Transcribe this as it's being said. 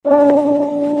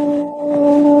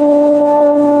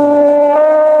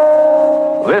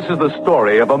is the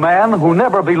story of a man who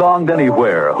never belonged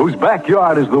anywhere, whose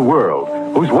backyard is the world,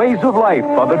 whose ways of life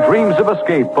are the dreams of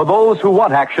escape for those who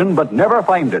want action but never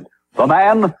find it. The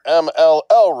man, M.L.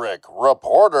 Elric,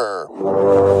 reporter.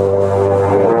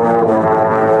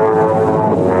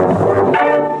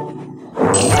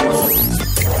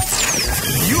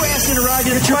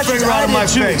 Get your finger out of my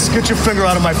face. Get your finger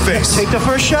out of my face. Take the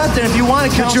first shot, then, if you want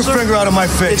it, counselor. Get your finger out of my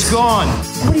face. It's gone.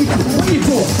 What are you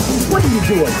doing? What are you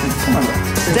doing? Come on.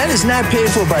 That is not paid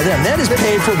for by them. That is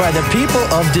paid for by the people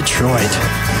of Detroit.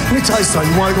 Let me tell you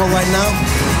something. You want to go right now?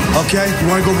 Okay? You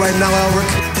want to go right now, Elric?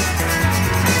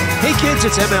 Hey kids,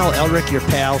 it's ML Elric, your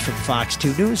pal from Fox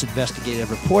 2 News,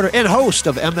 investigative reporter and host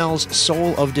of ML's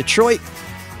Soul of Detroit.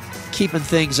 Keeping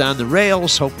things on the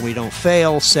rails, hoping we don't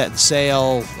fail, setting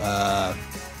sail.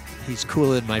 He's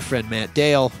cooler than my friend Matt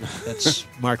Dale. That's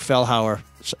Mark Fellhauer.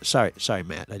 Sorry,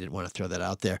 Matt. I didn't want to throw that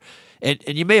out there. And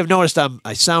you may have noticed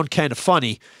I sound kind of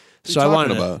funny, so I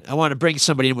want to bring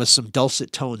somebody in with some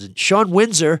dulcet tones. And Sean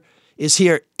Windsor is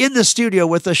here in the studio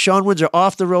with us. Sean Windsor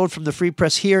off the road from the Free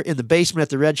Press here in the basement at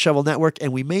the Red Shovel Network,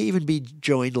 and we may even be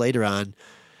joined later on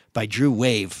by Drew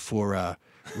Wave for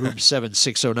Room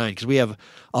 7609, because we have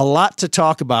a lot to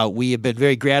talk about. We have been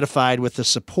very gratified with the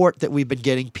support that we've been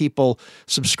getting, people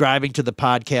subscribing to the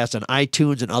podcast on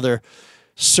iTunes and other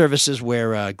services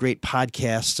where great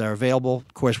podcasts are available.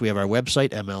 Of course, we have our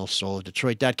website,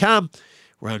 mlsoulofdetroit.com.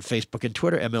 We're on Facebook and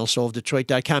Twitter,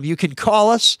 mlsoulofdetroit.com. You can call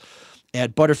us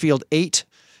at Butterfield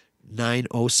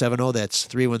 89070. That's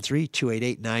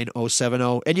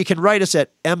 313-288-9070. And you can write us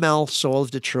at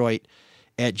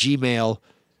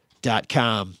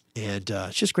mlsoulofdetroit@gmail.com. And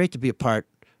it's just great to be a part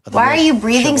of the Why are you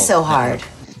breathing so hard?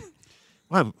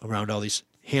 Well, I'm around all these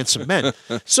handsome men.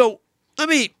 So let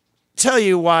me tell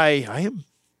you why I am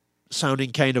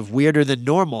sounding kind of weirder than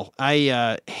normal.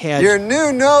 I had Your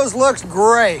new nose looks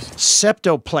great.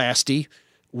 septoplasty,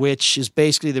 which is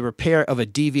basically the repair of a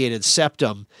deviated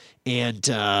septum. And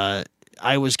I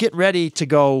was getting ready to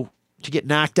go to get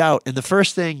knocked out. And the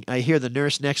first thing I hear the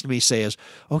nurse next to me say is,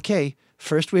 okay,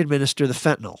 first we administer the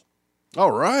fentanyl.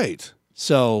 All right.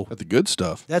 So Got the good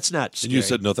stuff. that's not scary. And you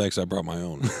said, no thanks, I brought my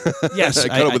own. Yes, I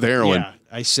cut it with heroin. Yeah,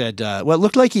 I said, well, it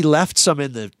looked like he left some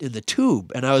in the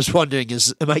tube, and I was wondering,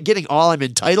 am I getting all I'm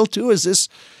entitled to? Is this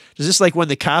like when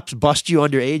the cops bust you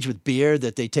underage with beer,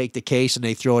 that they take the case and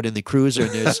they throw it in the cruiser,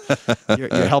 and there's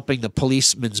you're helping the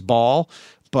policeman's ball?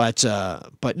 But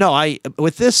no,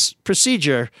 with this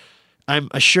procedure, I'm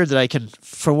assured that I can,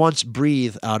 for once,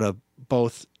 breathe out of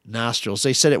both nostrils.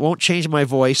 They said it won't change my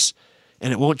voice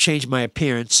and it won't change my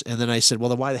appearance. And then I said, well,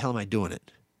 then why the hell am I doing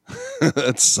it?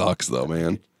 That sucks, though,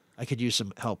 man. I could use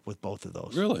some help with both of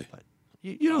those. Really? But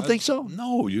you don't think so?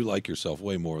 No, you like yourself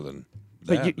way more than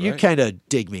But that, you right? kind of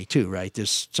dig me too, right?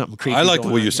 There's something creepy. I like the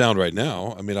going way on you here. sound right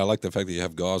now. I mean, I like the fact that you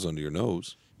have gauze under your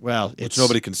nose, Well, which it's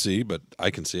nobody can see, but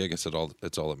I can see. I guess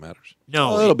it's all that matters. No,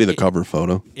 Well, that'll be the cover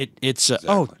photo. It's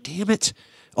oh, damn it!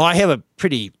 Oh, I have a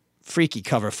pretty freaky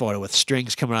cover photo with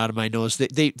strings coming out of my nose.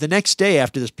 The next day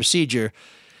after this procedure,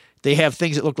 they have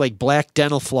things that look like black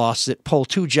dental floss that pull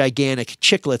two gigantic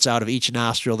chiclets out of each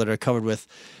nostril that are covered with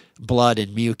blood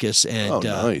and mucus. And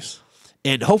nice.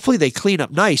 And hopefully they clean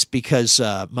up nice, because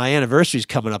my anniversary's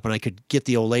coming up and I could get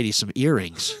the old lady some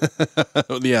earrings.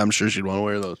 Yeah, I'm sure she'd want to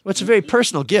wear those. Well, it's a very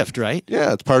personal gift, right?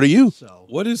 Yeah, it's part of you. So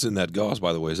What is in that gauze,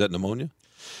 by the way? Is that pneumonia?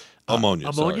 Ammonia.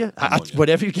 ammonia? Sorry. Ammonia.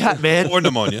 Whatever you got, man. Or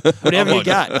pneumonia. Whatever you Ammonia.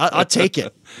 got. I'll take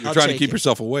it. You're trying to keep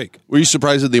yourself awake. Were you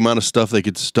surprised at the amount of stuff they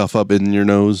could stuff up in your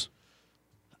nose?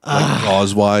 Like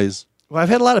gauze-wise? Well, I've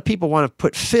had a lot of people want to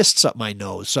put fists up my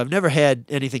nose, so I've never had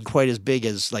anything quite as big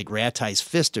as like Ratai's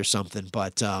fist or something.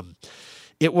 But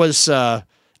it was I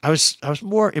was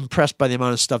more impressed by the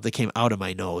amount of stuff that came out of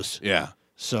my nose. Yeah.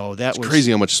 So that was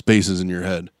Crazy how much space is in your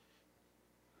head.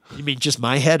 You mean just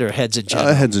my head or heads in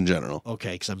general? Heads in general.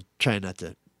 Okay, because I'm trying not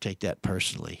to take that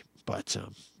personally, but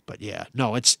yeah,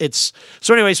 no, it's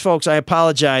so. Anyways, folks, I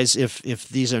apologize if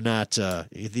these are not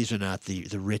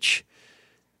the rich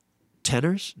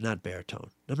tenors, not baritone.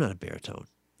 I'm not a baritone.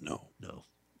 No.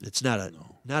 It's not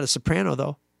a soprano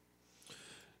though.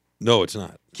 No, it's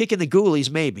not. Kicking the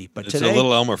ghoulies maybe, but It's today. a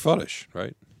little Elmer Fudd-ish,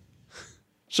 right?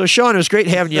 So, Sean, it was great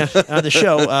having you on the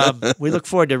show. We look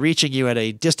forward to reaching you at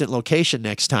a distant location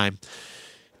next time.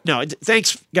 No,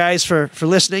 thanks, guys, for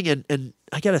listening. And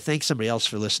I got to thank somebody else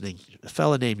for listening. A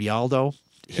fella named Yaldo.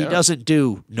 He doesn't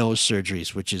do nose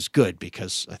surgeries, which is good,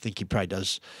 because I think he probably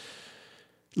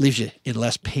leaves you in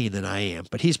less pain than I am.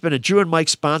 But he's been a Drew and Mike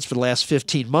sponsor for the last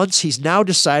 15 months. He's now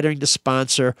deciding to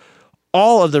sponsor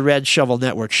all of the Red Shovel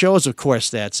Network shows. Of course,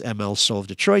 that's ML Soul of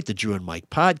Detroit, the Drew and Mike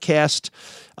podcast,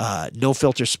 No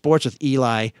Filter Sports with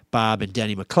Eli, Bob, and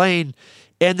Denny McClain,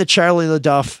 and the Charlie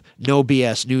LaDuff No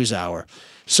BS News Hour.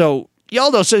 So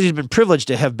Yaldo says he's been privileged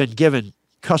to have been given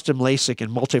custom LASIK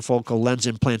and multifocal lens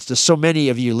implants to so many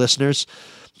of you listeners.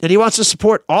 And he wants to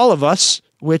support all of us,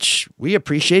 which we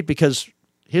appreciate because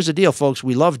here's the deal, folks.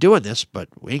 We love doing this, but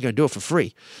we ain't going to do it for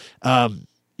free.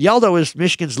 Yaldo is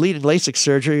Michigan's leading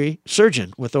LASIK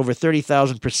surgeon with over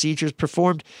 30,000 procedures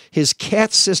performed. His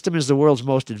CAT system is the world's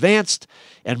most advanced,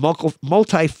 and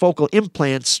multifocal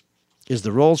implants is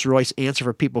the Rolls-Royce answer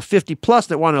for people 50 plus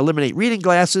that want to eliminate reading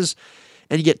glasses,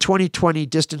 and you get 20/20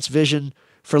 distance vision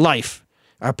for life.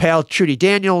 Our pal Trudy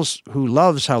Daniels, who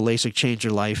loves how LASIK changed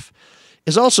her life,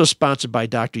 is also sponsored by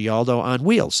Dr. Yaldo on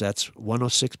Wheels. That's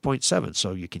 106.7,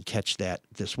 so you can catch that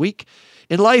this week.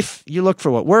 In life, you look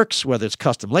for what works, whether it's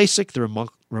custom LASIK, the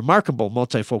remarkable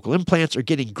multifocal implants, or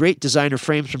getting great designer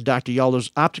frames from Dr.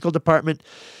 Yaldo's optical department.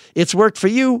 It's worked for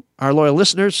you, our loyal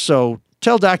listeners, so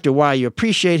tell Doctor why you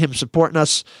appreciate him supporting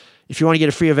us. If you want to get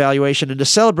a free evaluation and to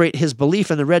celebrate his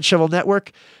belief in the Red Shovel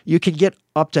Network, you can get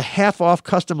up to half off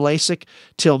custom LASIK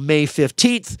till May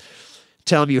 15th.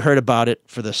 Tell him you heard about it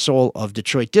for the Soul of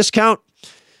Detroit discount.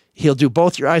 He'll do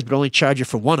both your eyes, but only charge you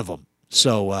for one of them.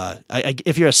 So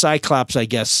if you're a Cyclops, I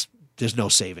guess there's no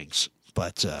savings.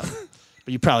 But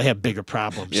you probably have bigger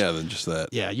problems. Yeah, than just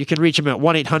that. Yeah, you can reach him at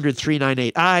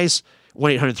 1-800-398-EYES,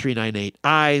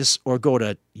 1-800-398-EYES, or go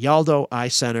to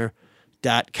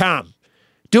YaldoEyeCenter.com.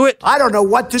 Do it. I don't know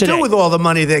what to today. do with all the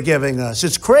money they're giving us.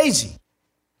 It's crazy.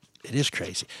 It is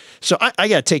crazy. So I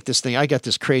got to take this thing. I got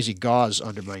this crazy gauze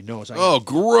under my nose. Oh,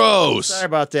 gross. Sorry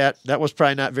about that. That was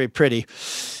probably not very pretty.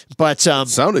 But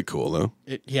sounded cool, though.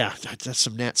 Yeah, that's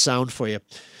some nat sound for you.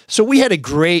 So we had a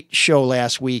great show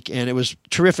last week, and it was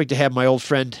terrific to have my old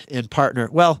friend and partner.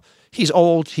 Well, he's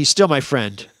old. He's still my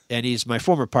friend, and he's my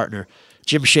former partner,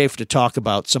 Jim Schaefer, to talk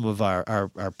about some of our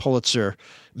Pulitzer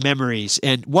memories.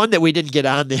 And one that we didn't get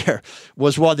on there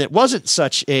was one that wasn't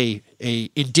such a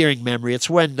endearing memory. It's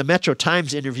when the Metro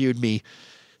Times interviewed me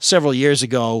several years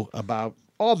ago about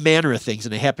all manner of things,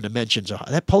 and they happened to mention, so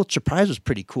that Pulitzer Prize was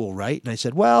pretty cool, right? And I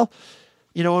said, well,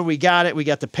 you know, when we got it, we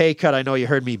got the pay cut. I know you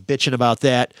heard me bitching about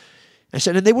that. I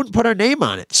said, and they wouldn't put our name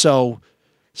on it. So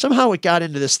somehow it got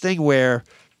into this thing where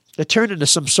it turned into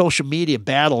some social media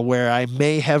battle where I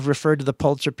may have referred to the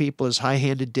Pulitzer people as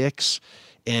high-handed dicks,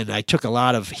 and I took a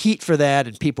lot of heat for that,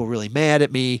 and people really mad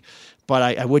at me.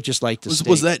 But I would just like to state,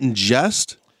 was that in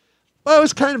jest? Well, it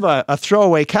was kind of a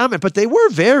throwaway comment, but they were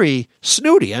very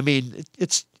snooty. I mean,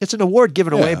 it's an award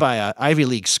given away by an Ivy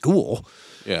League school.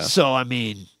 Yeah. So I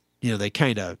mean, you know, they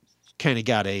kind of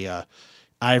got a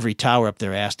ivory tower up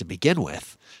their ass to begin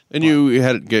with. And you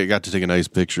got to take a nice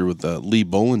picture with Lee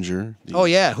Bollinger. Oh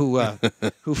yeah, who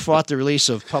fought the release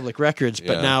of public records,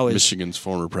 but now is Michigan's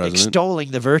former president,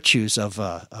 extolling the virtues of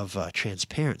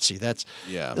transparency. That's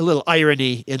a little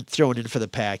irony thrown in for the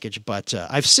package. But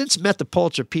I've since met the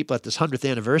Pulitzer people at this 100th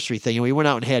anniversary thing, and we went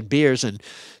out and had beers, and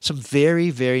some very,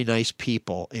 very nice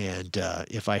people. And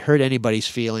if I hurt anybody's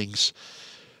feelings,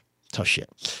 tough shit.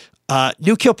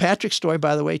 New Kilpatrick story,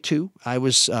 by the way, too. I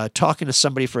was talking to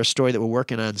somebody for a story that we're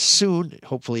working on soon.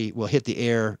 Hopefully we'll hit the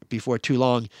air before too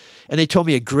long. And they told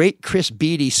me a great Chris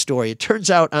Beatty story. It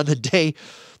turns out on the day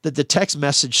that the text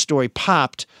message story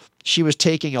popped, she was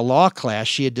taking a law class.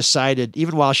 She had decided,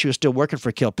 even while she was still working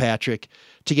for Kilpatrick,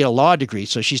 to get a law degree.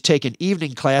 So she's taking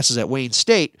evening classes at Wayne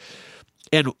State.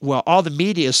 And while all the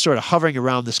media is sort of hovering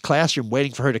around this classroom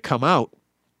waiting for her to come out,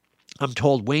 I'm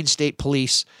told Wayne State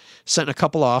Police sent a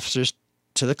couple officers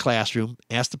to the classroom,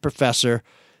 asked the professor,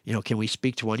 you know, can we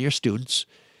speak to one of your students?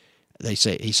 He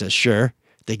says, sure.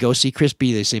 They go see Chris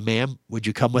B. They say, ma'am, would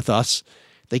you come with us?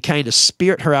 They kind of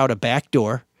spirit her out a back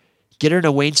door, get her in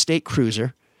a Wayne State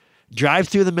cruiser, drive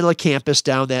through the middle of campus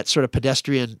down that sort of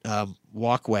pedestrian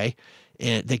walkway,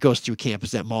 and that goes through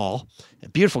campus, that mall. A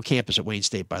beautiful campus at Wayne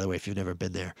State, by the way, if you've never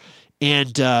been there.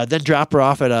 And then drop her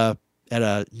off at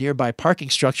a nearby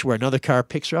parking structure where another car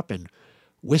picks her up and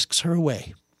whisks her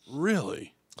away.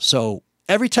 Really? So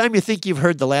every time you think you've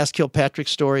heard the last Kilpatrick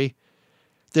story,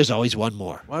 there's always one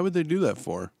more. Why would they do that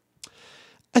for?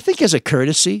 I think as a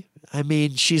courtesy. I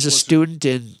mean, she's a student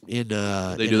in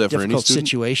a difficult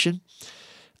situation.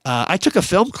 I took a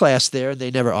film class there, and they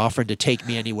never offered to take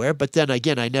me anywhere. But then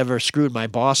again, I never screwed my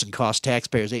boss and cost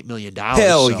taxpayers $8 million.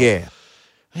 Hell yeah.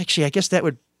 Actually, I guess that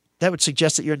would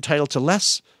suggest that you're entitled to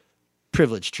less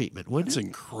privileged treatment, wouldn't That's it?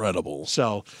 incredible.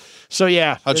 So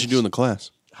yeah. How'd she do in the class?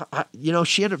 You know,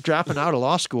 she ended up dropping out of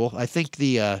law school. I think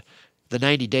the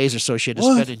 90 days or so she had to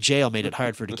spend in jail made it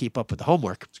hard for her to keep up with the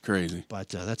homework. It's crazy. But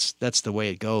that's the way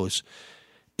it goes.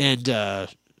 And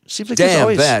seems like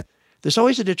there's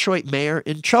always a Detroit mayor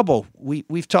in trouble.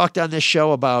 We've talked on this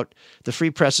show about the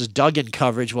Free Press's Duggan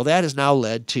coverage. Well, that has now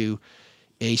led to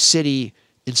a city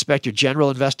inspector general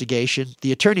investigation.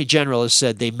 The attorney general has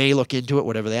said they may look into it,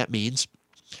 whatever that means.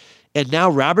 And now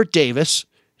Robert Davis,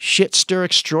 shit stir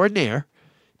extraordinaire,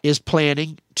 is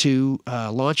planning to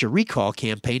launch a recall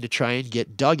campaign to try and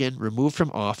get Duggan removed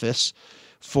from office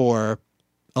for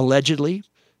allegedly,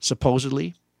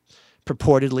 supposedly,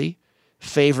 purportedly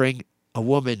favoring a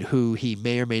woman who he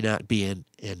may or may not be in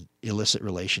an illicit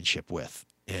relationship with.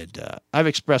 And I've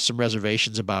expressed some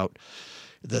reservations about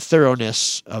the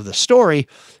thoroughness of the story,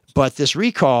 but this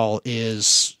recall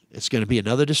it's going to be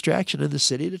another distraction in the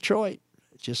city of Detroit.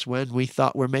 Just when we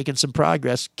thought we're making some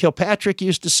progress. Kilpatrick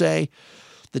used to say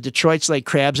the Detroit's like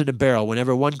crabs in a barrel.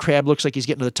 Whenever one crab looks like he's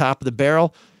getting to the top of the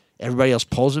barrel, everybody else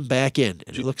pulls him back in.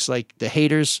 And it looks like the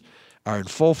haters are in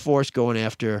full force going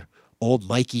after old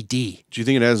Mikey D. Do you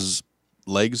think it has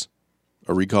legs?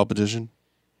 A recall petition?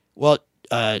 Well,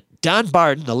 Don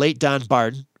Barden, the late Don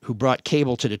Barden, who brought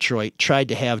cable to Detroit, tried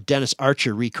to have Dennis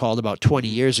Archer recalled about 20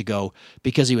 years ago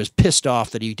because he was pissed off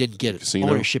that he didn't get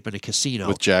ownership in a casino.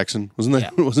 With Jackson? Wasn't he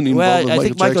involved with I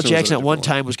think Michael Jackson at one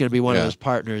time was going to be one of his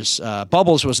partners.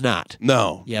 Bubbles was not.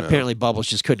 No. Yeah, apparently Bubbles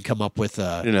just couldn't come up with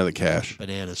didn't have the cash.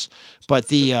 Bananas.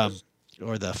 But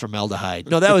or the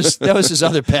formaldehyde. No, that was his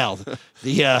other pal.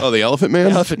 The Elephant Man?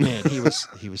 The Elephant Man. He was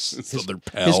his other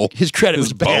pal. His credit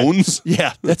was bad. Bones?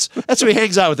 Yeah, that's who he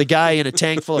hangs out with, a guy in a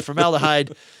tank full of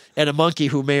formaldehyde and a monkey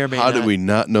who may or may not. How did we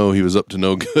not know he was up to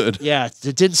no good? Yeah,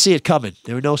 didn't see it coming.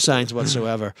 There were no signs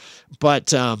whatsoever. But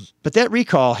that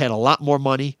recall had a lot more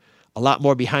money, a lot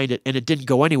more behind it, and it didn't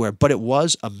go anywhere. But it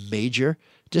was a major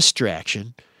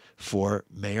distraction for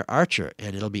Mayor Archer,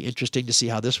 and it'll be interesting to see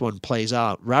how this one plays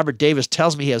out. Robert Davis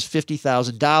tells me he has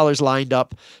 $50,000 lined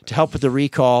up to help with the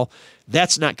recall.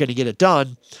 That's not going to get it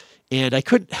done, and I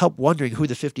couldn't help wondering who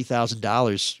the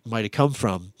 $50,000 might have come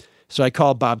from. So I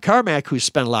called Bob Carmack, who's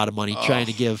spent a lot of money trying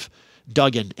to give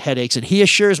Duggan headaches, and he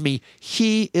assures me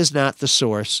he is not the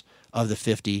source of the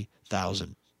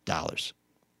 $50,000.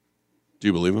 Do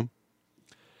you believe him?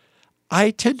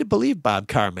 I tend to believe Bob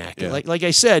Carmack. Yeah. Like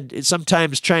I said,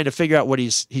 sometimes trying to figure out what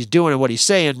he's doing and what he's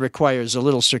saying requires a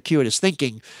little circuitous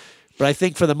thinking. But I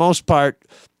think for the most part,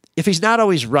 if he's not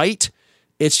always right,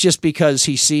 it's just because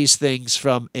he sees things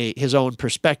from his own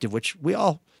perspective, which we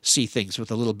all see things with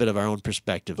a little bit of our own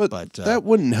perspective. But that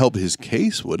wouldn't help his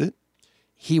case, would it?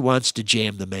 He wants to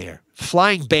jam the mayor.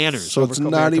 Flying banners. So it's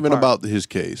not even about his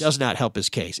case. Does not help his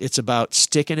case. It's about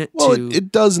sticking it to... Well,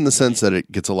 it does in the sense that it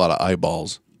gets a lot of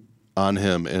eyeballs on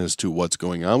him as to what's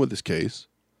going on with his case.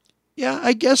 Yeah,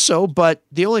 I guess so. But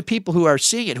the only people who are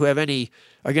seeing it, who have any,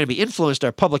 are going to be influenced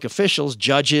are public officials,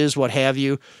 judges, what have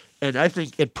you. And I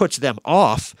think it puts them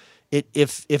off.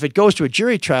 If it goes to a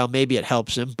jury trial, maybe it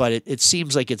helps him. But it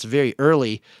seems like it's very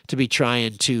early to be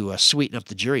trying to sweeten up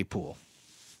the jury pool.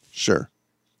 Sure.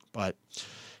 But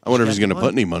I wonder if he's going to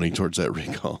put any money towards that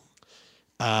recall.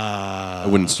 It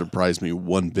wouldn't surprise me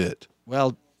one bit.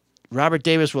 Well, Robert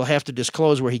Davis will have to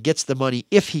disclose where he gets the money,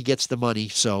 if he gets the money.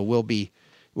 So we'll be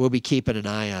keeping an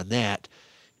eye on that,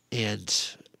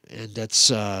 and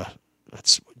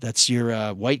that's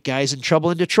your white guys in trouble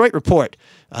in Detroit report.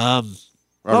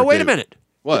 Wait a minute.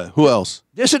 What? Who else?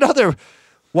 There's another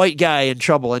white guy in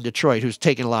trouble in Detroit who's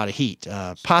taking a lot of heat,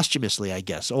 posthumously, I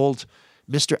guess. Old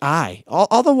Mr. I.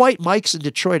 All the white Mikes in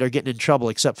Detroit are getting in trouble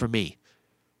except for me.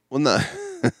 Well,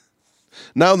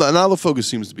 Now the focus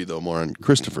seems to be, though, more on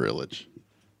Christopher Ilitch.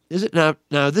 Is it now?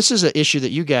 Now this is an issue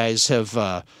that you guys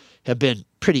have been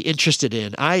pretty interested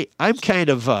in. I'm kind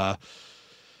of a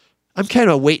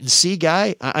wait and see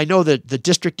guy. I know that the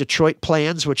District Detroit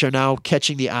plans, which are now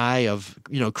catching the eye of,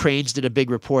 Cranes did a big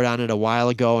report on it a while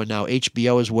ago, and now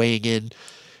HBO is weighing in.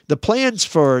 The plans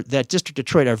for that District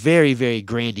Detroit are very, very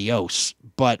grandiose,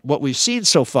 but what we've seen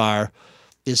so far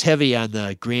is heavy on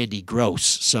the grandy gross.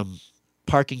 Some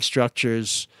parking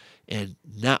structures and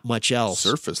not much else.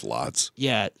 Surface lots.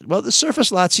 Yeah. Well, the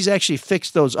surface lots, he's actually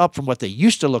fixed those up from what they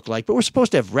used to look like, but we're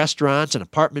supposed to have restaurants and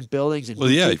apartment buildings and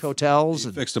boutique hotels.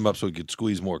 He fixed them up so we could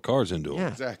squeeze more cars into them. Yeah.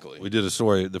 Exactly. We did a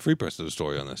story, the Free Press did a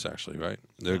story on this, actually, right?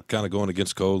 They're kind of going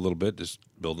against code a little bit, just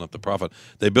building up the profit.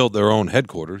 They built their own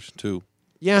headquarters, too.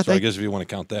 Yeah. So I guess if you want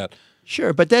to count that.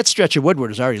 Sure, but that stretch of Woodward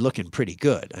is already looking pretty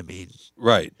good. I mean,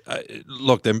 right.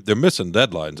 Look, they're missing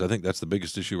deadlines. I think that's the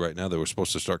biggest issue right now. They were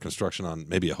supposed to start construction on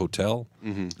maybe a hotel.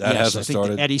 Mm-hmm. That hasn't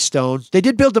started. Eddie Stone. They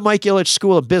did build the Mike Ilitch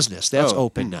School of Business. That's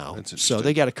open now. So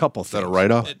they got a couple things. Is that a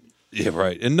write-off? Yeah,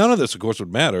 right. And none of this, of course,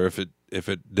 would matter if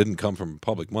it didn't come from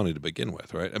public money to begin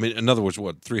with, right? I mean, in other words,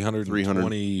 what,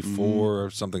 324 or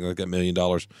something like that $1 million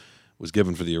was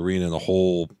given for the arena and the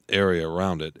whole area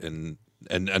around it, and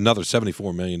another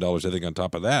 $74 million, I think, on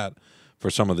top of that for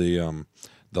some of the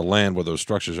land where those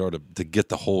structures are to get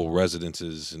the whole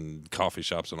residences and coffee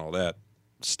shops and all that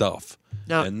stuff.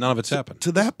 Now, and none of it's happened.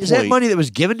 To that point, Is that money that was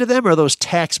given to them, or are those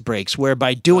tax breaks where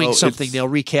by doing Oh, something it's- they'll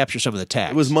recapture some of the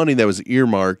tax? it was money that was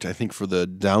earmarked, I think, for the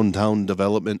downtown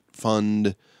development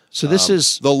fund. So this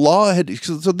is The law had.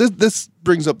 So this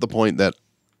brings up the point that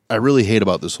I really hate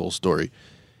about this whole story.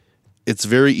 It's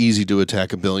very easy to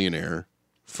attack a billionaire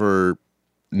for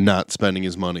not spending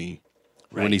his money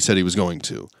when he said he was going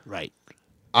to. right.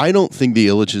 I don't think the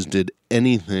Illiches did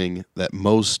anything that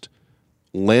most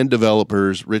land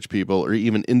developers, rich people, or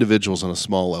even individuals on a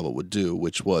small level would do,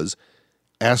 which was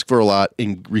ask for a lot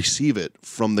and receive it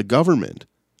from the government.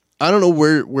 I don't know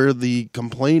where the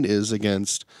complaint is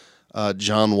against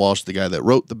John Walsh, the guy that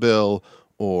wrote the bill,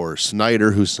 or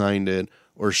Snyder, who signed it,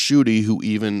 or Schuette, who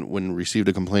even, when received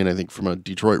a complaint, I think, from a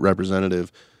Detroit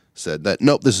representative, said that,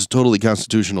 nope, this is totally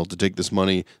constitutional to take this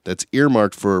money that's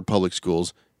earmarked for public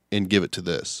schools and give it to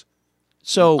this.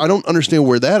 So I don't understand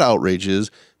where that outrage is,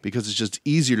 because it's just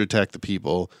easier to attack the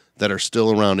people that are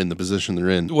still around in the position they're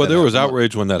in. Well, that there have was money.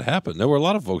 outrage when that happened. There were a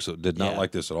lot of folks that did not Yeah.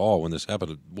 like this at all when this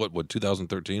happened. What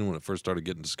 2013 when it first started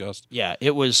getting discussed? yeah,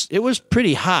 it was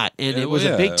pretty hot, and Yeah, it was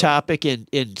well, a big yeah. topic in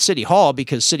City Hall,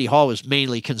 because City Hall was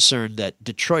mainly concerned that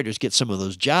Detroiters get some of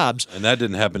those jobs. And that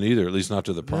didn't happen either, at least not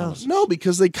to the promise. No,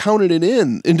 because they counted it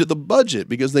into the budget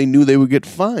because they knew they would get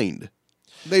fined.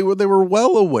 They were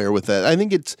well aware with that. I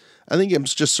think I'm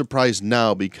just surprised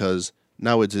now, because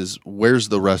now it is, where's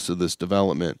the rest of this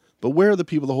development? But where are the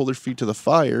people that hold their feet to the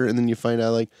fire? And then you find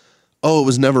out, like, oh, it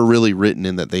was never really written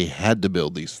in that they had to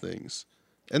build these things.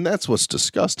 And that's what's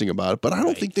disgusting about it. But I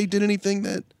don't think they did anything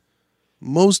that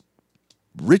most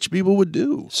rich people would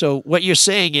do. So what you're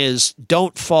saying is,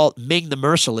 don't fault Ming the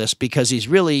Merciless, because he's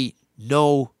really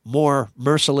no more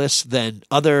merciless than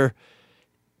other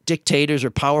dictators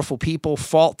or powerful people.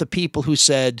 Fault the people who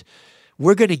said,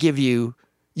 we're going to give you,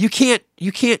 you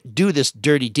can't do this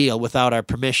dirty deal without our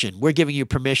permission. We're giving you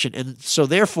permission. And so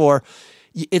therefore,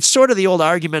 it's sort of the old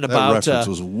argument That about reference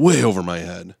was way over my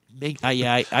head. Ming,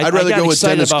 I'd rather got go with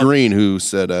excited Dennis about- Green, who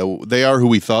said, they are who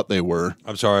we thought they were.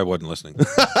 I'm sorry, I wasn't listening.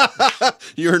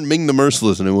 You heard Ming the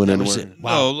Merciless and it went was anywhere. it.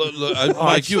 Wow. No,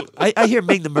 Mike, you. I hear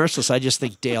Ming the Merciless. I just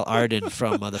think Dale Arden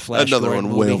from the Flash Another Gordon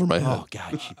one way movie. over my head. Oh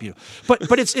God, she's beautiful.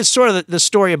 But it's sort of the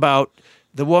story about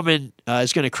the woman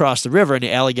is going to cross the river, and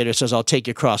the alligator says, "I'll take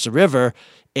you across the river."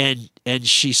 And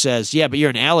she says, "Yeah, but you're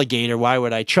an alligator. Why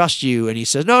would I trust you?" And he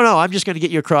says, "No, I'm just going to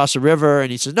get you across the river."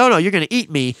 And he says, "No, you're going to eat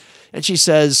me." And she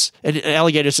says, and the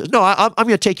alligator says, "No, I'm going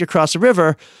to take you across the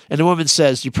river." And the woman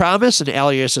says, "You promise?" And the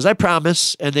alligator says, "I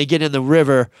promise." And they get in the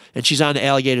river, and she's on the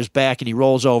alligator's back, and he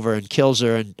rolls over and kills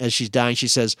her. And as she's dying, she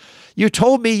says, "You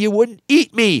told me you wouldn't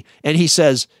eat me." And he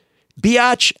says,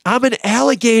 "Biatch, I'm an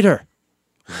alligator."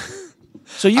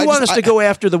 So you want us to go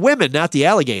after the women, not the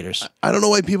alligators. I don't know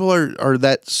why people are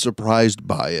that surprised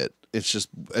by it. It's just,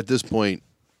 at this point,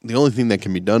 the only thing that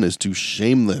can be done is to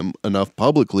shame them enough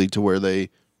publicly to where they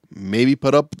maybe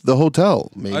put up the hotel.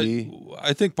 Maybe.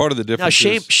 I think part of the difference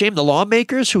Now, is... shame the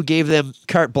lawmakers who gave them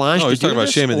carte blanche No, to he's do talking about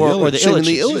this, shaming the or the Illiches. Shaming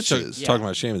the Illiches. Illiches. He's talking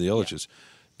about shaming the Illiches.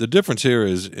 The difference here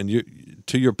is, and you,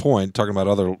 to your point, talking about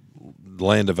other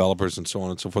land developers and so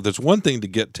on and so forth, it's one thing to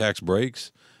get tax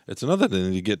breaks. It's another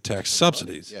thing to get tax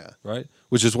subsidies, Yeah. right?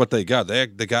 Which is what they got. They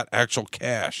got actual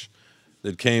cash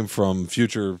that came from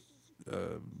future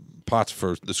pots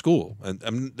for the school, and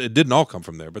it didn't all come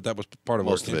from there, but that was part of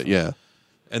Most where of it it, came from.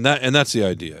 yeah. And that's the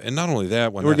idea. And not only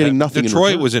that, when We're that getting happened, nothing in Detroit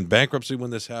return. was in bankruptcy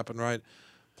when this happened, right?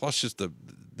 Plus just the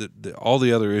all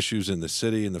the other issues in the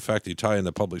city and the fact that you tie in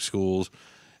the public schools,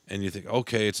 and you think,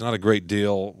 okay, it's not a great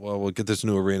deal. Well, we'll get this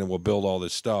new arena, we'll build all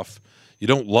this stuff. You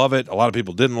don't love it. A lot of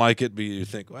people didn't like it, but you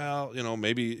think, well,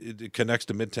 maybe it connects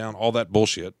to Midtown. All that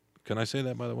bullshit. Can I say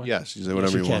that, by the way? Yes, you say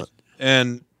whatever you you can. want.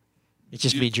 And It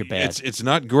just means you're bad. it's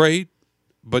not great,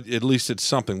 but at least it's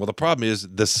something. Well, the problem is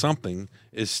the something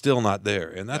is still not there,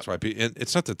 and that's why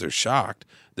it's not that they're shocked;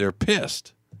 they're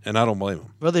pissed, and I don't blame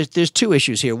them. Well, there's two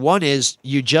issues here. One is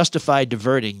you justify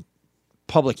diverting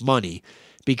public money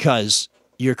because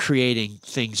you're creating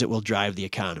things that will drive the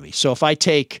economy. So if I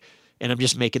take, and I'm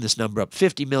just making this number up,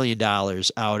 $50 million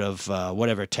out of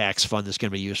whatever tax fund that's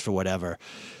going to be used for whatever,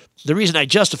 the reason I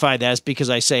justify that is because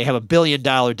I say I have $1 billion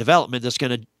development that's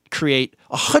going to create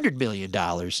 $100 million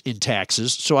in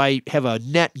taxes. So I have a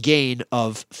net gain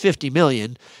of $50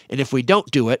 million. And if we don't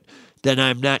do it, then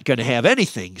I'm not going to have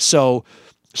anything. So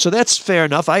that's fair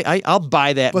enough. I'll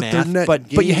buy that But their math. net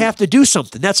But you gain- have to do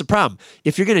something. That's the problem.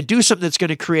 If you're going to do something that's going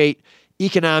to create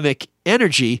economic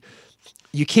energy,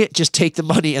 you can't just take the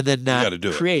money and then gotta not do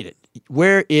it. create it.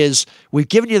 We've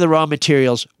given you the raw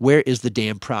materials. Where is the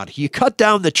damn product? You cut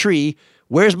down the tree.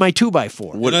 Where's my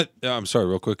 2x4? I'm sorry,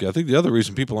 real quick. I think the other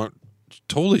reason people aren't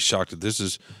totally shocked at this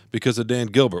is because of Dan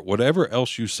Gilbert. Whatever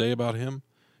else you say about him,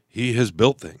 he has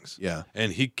built things. Yeah.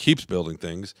 And he keeps building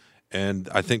things. And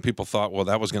I think people thought, well,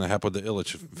 that was going to happen with the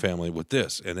Ilitch family with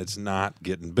this. And it's not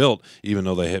getting built, even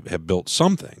though they have built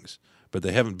some things. But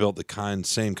they haven't built the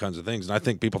same kinds of things. And I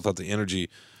think people thought the energy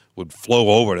would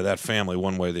flow over to that family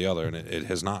one way or the other, and it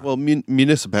has not. Well,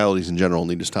 municipalities in general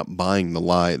need to stop buying the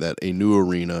lie that a new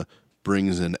arena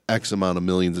brings in X amount of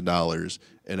millions of dollars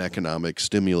in economic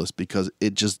stimulus, because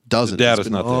it just doesn't. The data's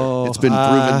not there. It's been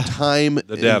proven time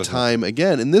and time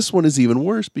again. And this one is even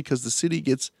worse because the city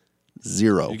gets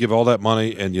zero. You give all that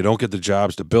money and you don't get the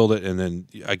jobs to build it, and then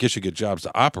I guess you get jobs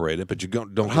to operate it, but you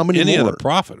don't How get many any more? of the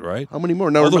profit, right? How many more?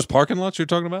 Now, All those parking lots you're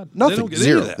talking about? nothing. They don't get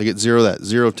Zero. any of that. They get zero of that.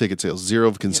 Zero of ticket sales. Zero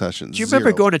of concessions. Do you remember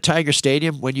zero. going to Tiger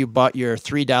Stadium when you bought your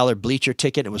 $3 bleacher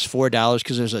ticket? It was $4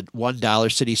 because there's a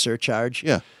 $1 city surcharge.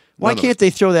 Yeah. Why None of can't they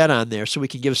throw that on there so we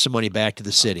can give some money back to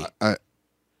the city? I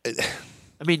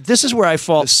mean, this is where I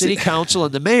fault city council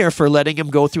and the mayor for letting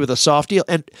him go through with a soft deal.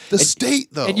 And the state,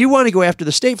 though. And you want to go after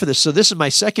the state for this. So this is my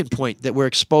second point that we're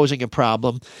exposing a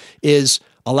problem is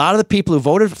a lot of the people who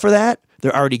voted for that,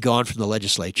 they're already gone from the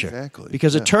legislature. Exactly.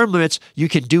 Because of term limits, you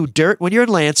can do dirt when you're in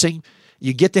Lansing.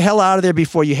 You get the hell out of there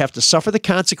before you have to suffer the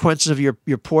consequences of your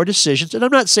poor decisions. And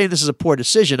I'm not saying this is a poor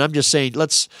decision. I'm just saying,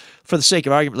 for the sake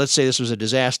of argument, let's say this was a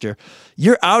disaster.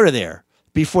 You're out of there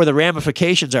before the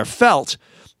ramifications are felt.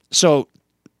 So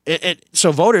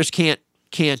voters can't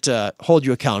hold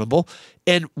you accountable.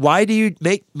 And why do you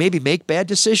maybe make bad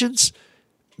decisions?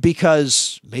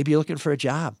 Because maybe you're looking for a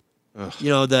job. Ugh. You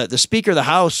know, the Speaker of the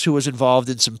House, who was involved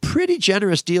in some pretty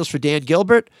generous deals for Dan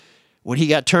Gilbert, when he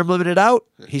got term limited out,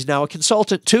 he's now a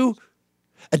consultant to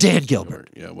a Dan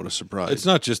Gilbert. Yeah, what a surprise. It's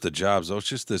not just the jobs, though. It's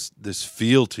just this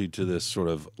fealty to this sort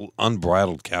of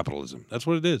unbridled capitalism. That's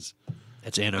what it is.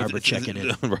 That's Ann Arbor checking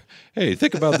in. Hey,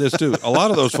 think about this, too. A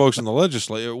lot of those folks in the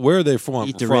legislature, where are they from?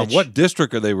 Eat the rich. What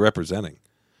district are they representing?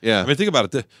 Yeah. I mean, think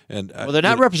about it. Well, they're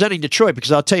not representing Detroit,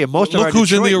 because I'll tell you, most of our look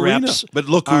who's in Detroit the arena. reps But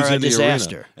look are who's a in the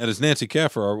disaster. arena. And as Nancy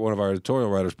Kaffer, one of our editorial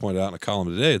writers, pointed out in a column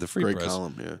today at the Free Great Press.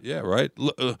 column, yeah. Yeah, right.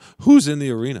 Who's in the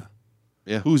arena?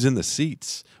 Yeah. Who's in the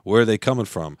seats? Where are they coming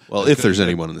from? Well, if there's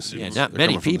anyone in the seats. Yeah, not They're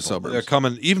many coming from the people. suburbs. They're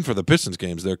coming, even for the Pistons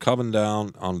games, they're coming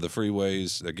down on the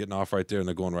freeways. They're getting off right there, and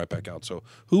they're going right back out. So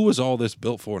who was all this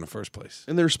built for in the first place?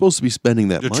 And they're supposed to be spending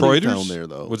that money Detroiters down there,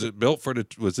 though. Was it built for?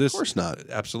 Was this? Of course not.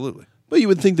 Absolutely. But you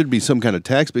would think there'd be some kind of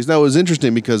tax base. Now, it was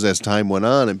interesting because as time went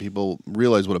on and people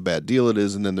realized what a bad deal it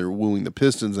is, and then they're wooing the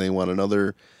Pistons, and they want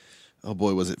another, oh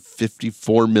boy, was it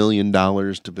 $54 million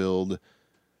to build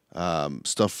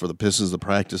stuff for the Pistons, the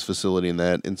practice facility and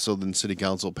that. And so then City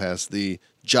Council passed the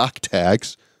jock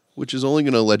tax, which is only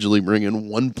going to allegedly bring in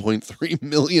 $1.3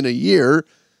 million a year.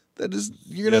 That is,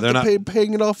 you're going to have to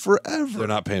paying it off forever. They're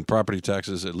not paying property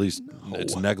taxes. At least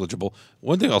it's negligible.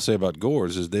 One thing I'll say about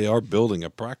Gores is they are building a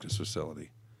practice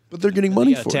facility. But they're getting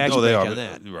money got for it. tax No, they break are. on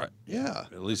that. Right. Yeah.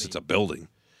 At least it's a building.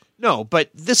 No,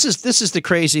 but this is the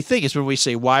crazy thing is when we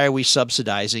say, why are we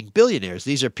subsidizing billionaires?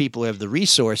 These are people who have the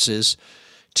resources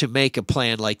to make a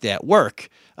plan like that work.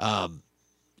 And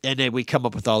then we come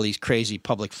up with all these crazy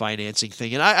public financing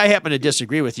thing. And I happen to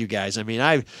disagree with you guys. I mean,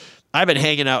 I've been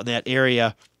hanging out in that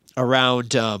area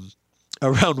around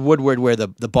Woodward, where the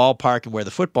ballpark and where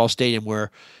the football stadium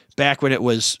were, back when it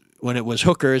was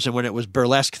hookers and when it was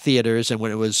burlesque theaters and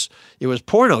when it was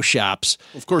porno shops.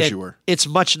 Of course you were. It's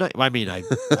much nicer. I mean,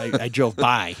 I drove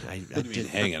by. I didn't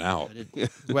hanging out.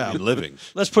 Well, living.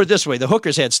 Let's put it this way: the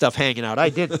hookers had stuff hanging out. I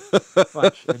didn't,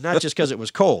 and not just because it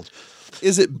was cold.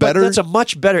 Is it better? But that's a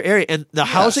much better area, and the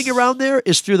housing around there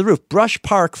is through the roof. Brush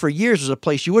Park for years was a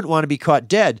place you wouldn't want to be caught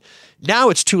dead. Now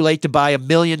it's too late to buy $1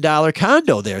 million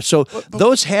condo there. So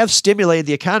those have stimulated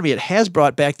the economy. It has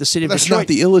brought back the city of That's Detroit. not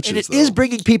the Ilitches, and it though. is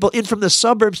bringing people in from the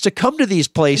suburbs to come to these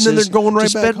places. And then they're going right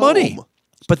to back spend money. home.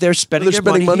 But they're spending They're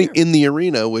spending money here. in the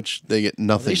arena, which they get At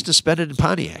nothing. least to spend it in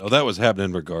Pontiac. Oh, that was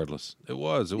happening regardless. It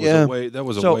was. Yeah. A wave. That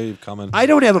was a So, wave coming. I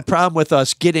don't have a problem with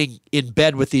us getting in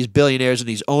bed with these billionaires and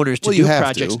these owners to Well, you do have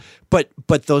projects, to.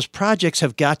 but those projects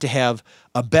have got to have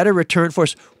a better return for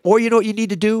us. Or you know what you need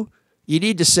to do? You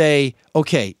need to say,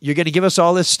 okay, you're going to give us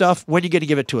all this stuff. When are you going to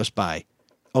give it to us by?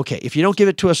 Okay, if you don't give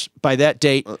it to us by that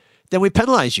date, then we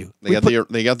penalize you. They got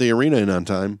the arena in on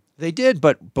time. They did,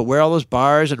 but where are all those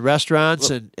bars and restaurants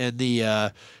and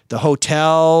the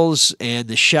hotels and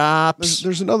the shops?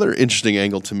 There's another interesting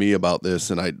angle to me about this,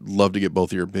 and I'd love to get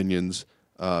both of your opinions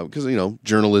because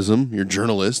journalism. You're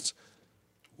journalists.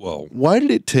 Well, Why did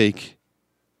it take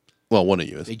Well, one of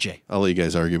you is. Big J. I'll let you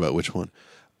guys argue about which one.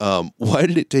 Why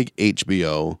did it take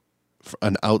HBO, for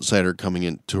an outsider coming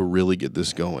in, to really get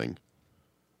this going?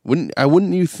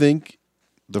 Wouldn't you think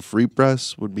the Free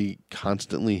Press would be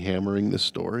constantly hammering this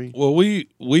story? Well, we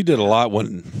did a lot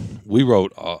when we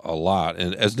wrote a lot,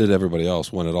 and as did everybody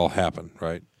else when it all happened,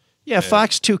 right? Yeah,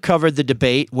 Fox 2 covered the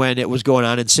debate when it was going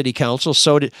on in city council.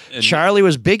 So did Charlie.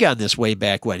 Was big on this way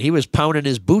back when. He was pounding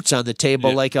his boots on the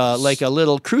table like a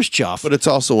little Khrushchev. But it's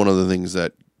also one of the things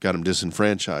that got him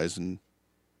disenfranchised, and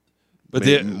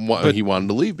he wanted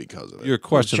to leave because of it. Your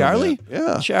question, Charlie?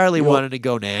 Yeah, Charlie wanted to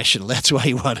go national. That's why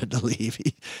he wanted to leave.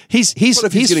 He's but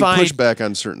if he's getting fine. pushed back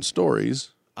on certain stories.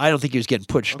 I don't think he was getting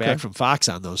pushed back from Fox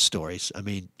on those stories. I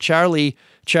mean, Charlie's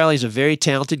a very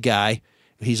talented guy.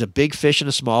 He's a big fish in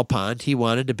a small pond. He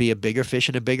wanted to be a bigger fish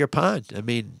in a bigger pond. I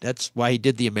mean, that's why he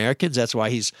did The Americans. That's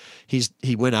why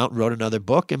he went out and wrote another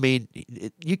book. I mean,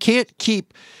 you can't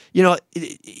keep an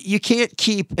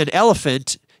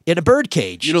elephant in a bird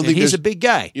cage. You don't think he's a big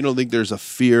guy. You don't think there's a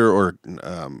fear, or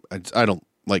I don't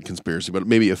like conspiracy, but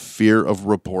maybe a fear of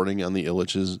reporting on the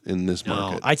Ilitches in this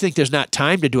market? No, I think there's not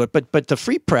time to do it. But the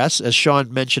Free Press, as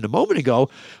Sean mentioned a moment ago,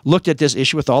 looked at this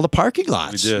issue with all the parking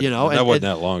lots. We did. You know, and that wasn't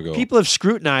that long ago. People have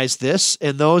scrutinized this,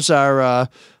 and those are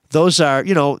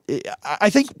you know,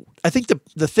 I think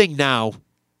the thing now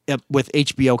with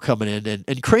HBO coming in,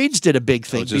 and Cranes did a big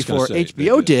thing before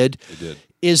HBO did,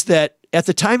 is that at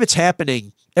the time it's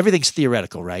happening, everything's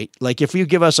theoretical, right? Like if you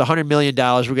give us $100 million,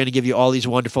 we're going to give you all these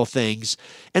wonderful things.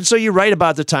 And so you write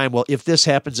about the time, well, if this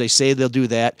happens, they say they'll do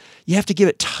that. You have to give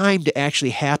it time to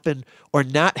actually happen or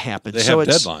not happen. They have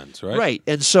deadlines, right? Right.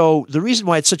 And so the reason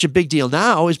why it's such a big deal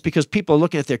now is because people are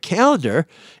looking at their calendar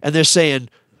and they're saying,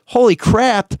 holy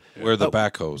crap. Where are the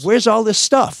backhoes? Where's all this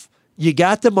stuff? You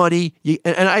got the money.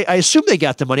 And I assume they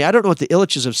got the money. I don't know what the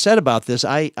Ilitches have said about this.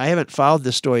 I haven't followed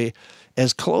this story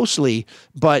as closely,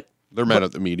 but they're mad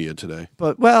at the media today.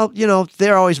 But well, you know,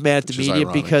 they're always mad at the media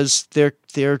ironic. because they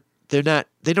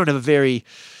don't have a very,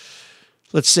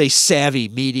 let's say, savvy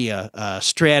media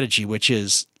strategy, which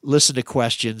is listen to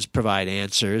questions, provide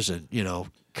answers, and you know,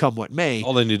 come what may.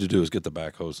 All they need to do is get the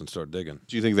backhoes and start digging.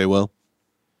 Do you think they will?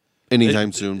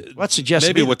 Anytime soon? What suggests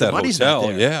maybe with that money's not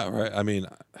hotel? there. Yeah, right. I mean,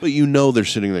 but you know they're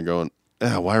sitting there going,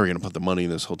 "Why are we going to put the money in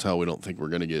this hotel? We don't think we're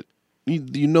going to get."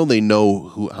 You know they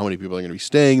know how many people are going to be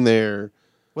staying there.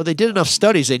 Well, they did enough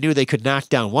studies. They knew they could knock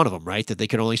down one of them, right? That they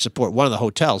could only support one of the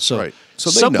hotels. So, Right.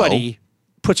 So they somebody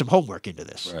put some homework into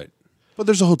this. right. But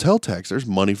there's a hotel tax. There's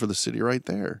money for the city right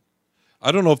there.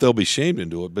 I don't know if they'll be shamed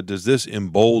into it, but does this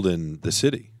embolden the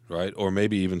city, right? Or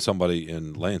maybe even somebody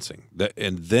in Lansing?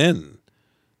 And then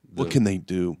What can they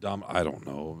do? I don't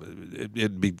know.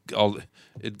 It'd be all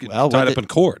tied when up in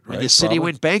court, right? When the city Probably.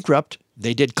 went bankrupt,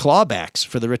 they did clawbacks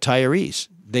for the retirees.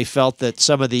 They felt that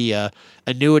some of the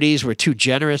annuities were too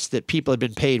generous, that people had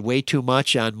been paid way too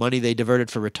much on money they diverted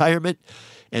for retirement.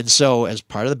 And so as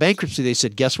part of the bankruptcy, they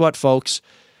said, guess what, folks?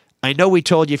 I know we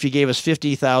told you if you gave us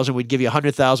 $50,000, we'd give you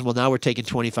 $100,000. Well, now we're taking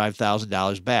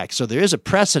 $25,000 back. So there is a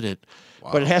precedent,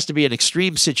 but it has to be an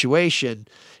extreme situation,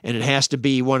 and it has to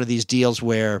be one of these deals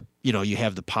where, you know, you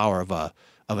have the power of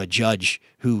a judge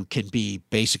who can be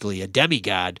basically a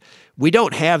demigod. We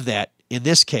don't have that in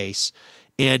this case.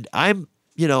 And I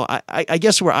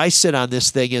guess where I sit on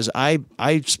this thing is I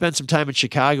spent some time in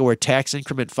Chicago where tax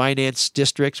increment finance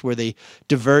districts where they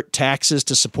divert taxes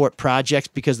to support projects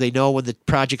because they know when the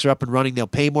projects are up and running, they'll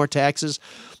pay more taxes.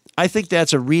 I think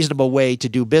that's a reasonable way to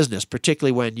do business,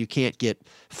 particularly when you can't get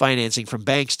financing from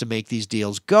banks to make these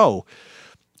deals go.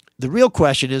 The real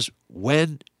question is,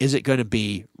 when is it going to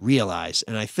be realized?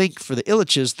 And I think for the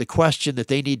Ilitches, the question that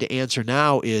they need to answer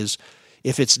now is,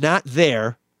 if it's not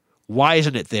there, why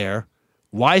isn't it there?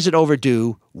 Why is it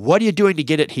overdue? What are you doing to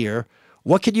get it here?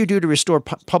 What can you do to restore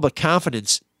public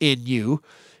confidence in you?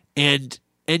 And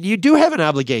you do have an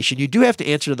obligation. You do have to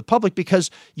answer to the public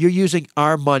because you're using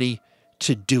our money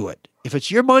to do it. If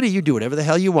it's your money, you do whatever the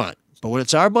hell you want. But when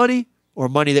it's our money or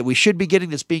money that we should be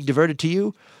getting that's being diverted to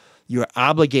you, you're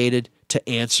obligated to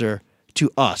answer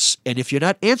to us. And if you're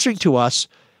not answering to us,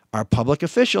 our public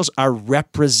officials, our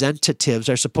representatives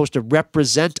are supposed to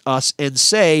represent us and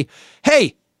say,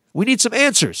 hey, we need some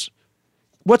answers.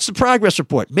 What's the progress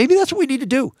report? Maybe that's what we need to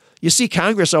do. You see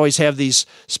Congress always have these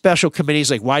special committees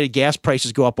like why did gas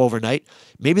prices go up overnight?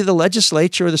 Maybe the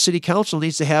legislature or the city council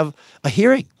needs to have a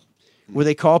hearing where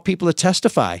they call people to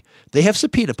testify. They have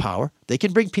subpoena power. They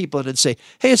can bring people in and say,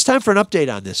 hey, it's time for an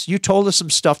update on this. You told us some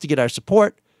stuff to get our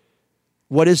support.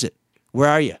 What is it? Where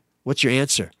are you? What's your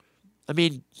answer? I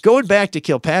mean, going back to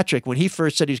Kilpatrick, when he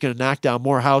first said he was going to knock down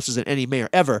more houses than any mayor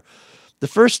ever, the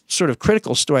first sort of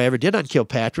critical story I ever did on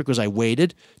Kilpatrick was I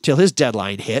waited till his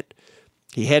deadline hit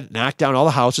He had knocked down all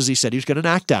the houses he said he was going to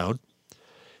knock down.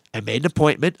 I made an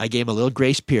appointment. I gave him a little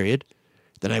grace period.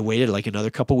 Then I waited like another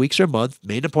couple weeks or a month,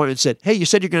 made an appointment, and said, hey, you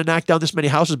said you're going to knock down this many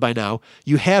houses by now.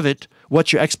 You haven't.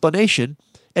 What's your explanation?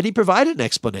 And he provided an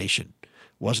explanation.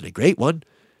 Wasn't a great one,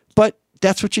 but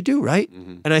that's what you do, right?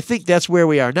 Mm-hmm. And I think that's where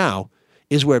we are now,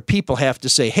 is where people have to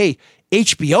say, hey,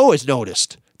 HBO has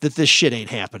noticed that this shit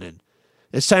ain't happening.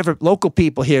 It's time for local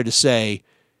people here to say,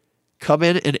 come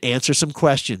in and answer some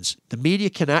questions. The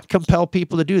media cannot compel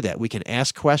people to do that. We can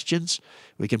ask questions.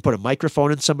 We can put a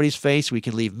microphone in somebody's face. We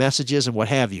can leave messages and what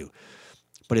have you.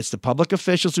 But it's the public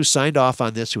officials who signed off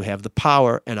on this who have the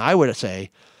power, and I would say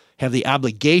have the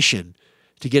obligation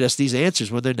to get us these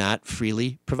answers when they're not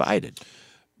freely provided.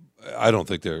 I don't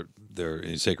think they're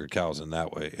any sacred cows in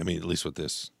that way. I mean, at least with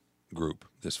this group,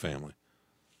 this family.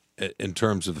 In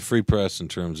terms of the free press, in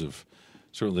terms of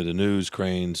certainly the news,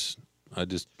 Cranes, I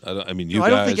don't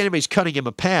think anybody's cutting him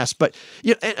a pass, but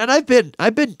you know, and I've been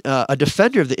a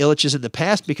defender of the Ilitches in the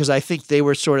past because I think they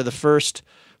were sort of the first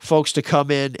folks to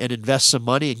come in and invest some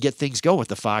money and get things going with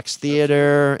the Fox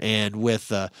Theater and with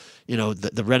the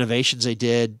renovations they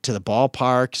did to the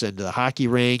ballparks and to the hockey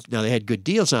rink. Now they had good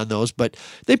deals on those, but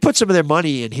they put some of their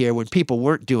money in here when people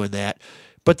weren't doing that.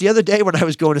 But the other day when I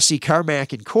was going to see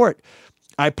Carmack in court,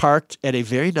 I parked at a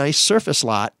very nice surface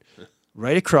lot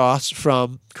right across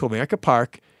from Comerica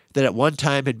Park that at one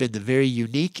time had been the very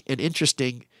unique and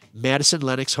interesting Madison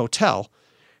Lennox Hotel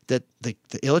that the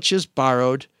Ilitches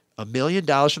borrowed $1 million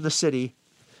from the city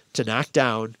to knock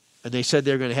down, and they said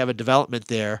they were going to have a development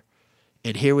there.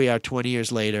 And here we are 20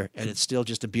 years later, and it's still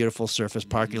just a beautiful surface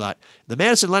parking lot. The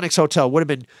Madison Lennox Hotel would have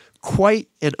been quite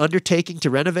an undertaking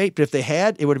to renovate, but if they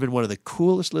had, it would have been one of the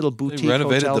coolest little boutique hotels downtown.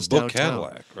 They renovated the Book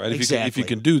Cadillac, right? Exactly. If you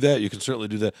can do that, you can certainly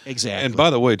do that. Exactly. And by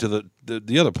the way, to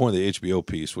the other point of the HBO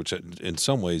piece, which in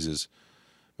some ways is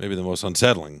maybe the most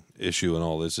unsettling issue in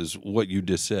all this, is what you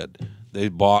just said. They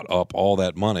bought up all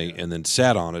that money and then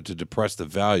sat on it to depress the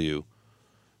value,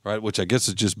 right? Which I guess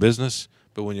is just business.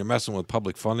 But when you're messing with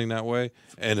public funding that way,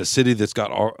 and a city that's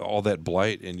got all that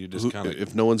blight, and you just kind of,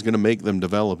 if no one's going to make them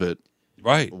develop it,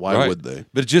 right? Why would they?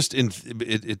 But it just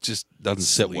doesn't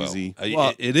sit well.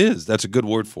 It is. That's a good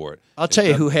word for it. I'll tell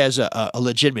you who has a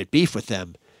legitimate beef with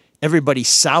them. Everybody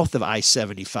south of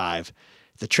I-75,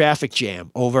 the traffic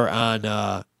jam over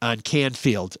on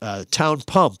Canfield, Town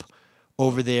Pump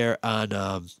over there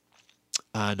on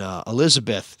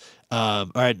Elizabeth. All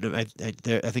right, I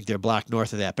think they're a block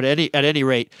north of that. But at any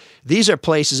rate, these are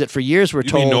places that for years were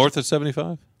told. You mean north of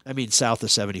 75? I mean south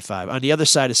of 75. On the other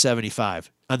side of 75,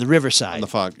 on the riverside. On the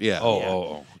Fox, yeah.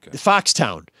 Oh, okay. The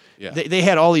Foxtown. Yeah. They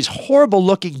had all these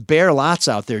horrible-looking bare lots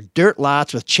out there, dirt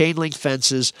lots with chain link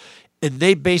fences, and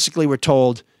they basically were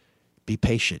told, be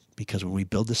patient, because when we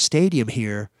build the stadium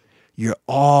here, you're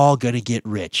all going to get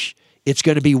rich. It's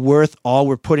going to be worth all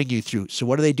we're putting you through. So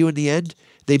what do they do in the end?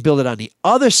 They build it on the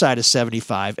other side of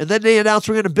 75, and then they announce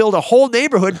we're going to build a whole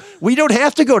neighborhood. We don't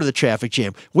have to go to the traffic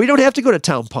jam. We don't have to go to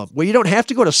Town Pump. We don't have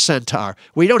to go to Centaur.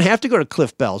 We don't have to go to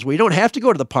Cliff Bells. We don't have to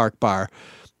go to the Park Bar.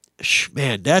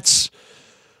 Man, that's...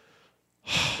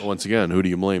 Once again, who do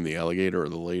you blame, the alligator or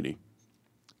the lady?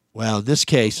 Well, in this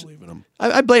case,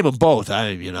 I blame them both.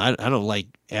 I don't like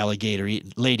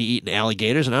lady eating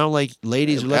alligators, and I don't like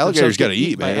ladies who let themselves get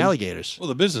eaten by alligators. Well,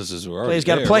 the businesses were already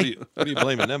there. What are you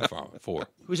blaming them for?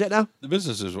 Who's that now? The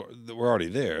businesses were already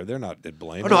there. They're not to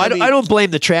blame. Oh, no, I don't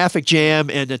blame the traffic jam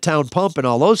and the Town Pump and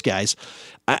all those guys.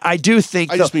 I do think,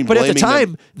 but at the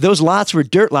time, those lots were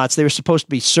dirt lots. They were supposed to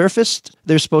be surfaced.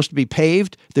 They're supposed to be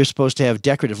paved. They're supposed to have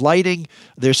decorative lighting.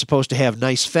 They're supposed to have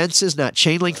nice fences, not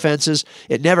chain link fences.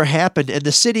 It never happened. And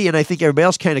the city, and I think everybody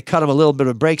else kind of cut them a little bit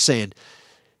of a break saying,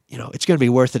 it's going to be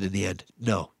worth it in the end.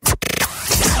 No.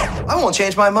 I won't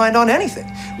change my mind on anything,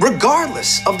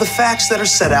 regardless of the facts that are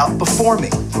set out before me.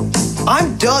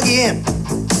 I'm dug in,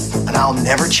 and I'll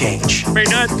never change. Infinity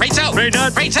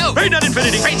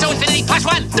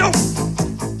 +1. No!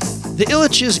 The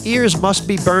Ilitch's ears must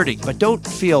be burning, but don't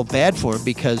feel bad for them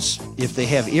because if they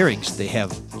have earrings, they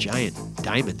have giant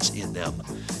diamonds in them.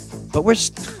 But we're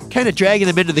kind of dragging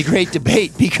them into the great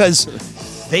debate because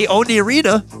they own the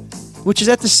arena, which is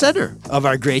at the center of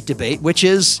our great debate, which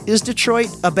is Detroit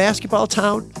a basketball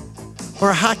town or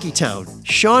a hockey town?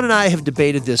 Sean and I have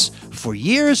debated this for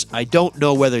years. I don't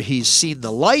know whether he's seen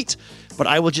the light, but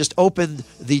I will just open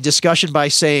the discussion by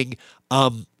saying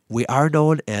we are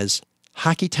known as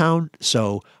Hockey Town,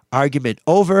 so argument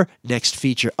over. Next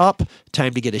feature up.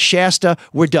 Time to get a Shasta.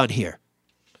 We're done here.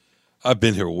 I've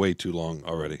been here way too long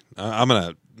already. I'm going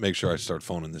to make sure I start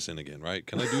phoning this in again, right?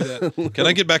 Can I do that? Can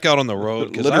I get back out on the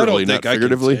road? Because I don't think I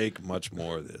can take much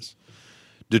more of this.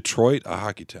 Detroit, a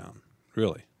hockey town.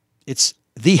 Really? It's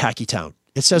the hockey town.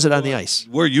 It says it on the ice.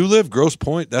 Where you live, Grosse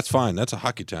Pointe, that's fine. That's a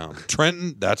hockey town.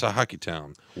 Trenton, that's a hockey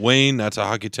town. Wayne, that's a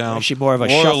hockey town. Actually, more of a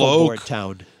Royal shuffleboard Oak.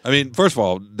 town. I mean, first of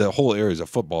all, the whole area is a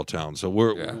football town. So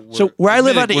So where I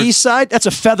live on the east side, that's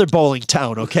a feather bowling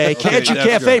town, okay? Can't you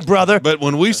cafe, brother? But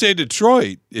when we say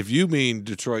Detroit, if you mean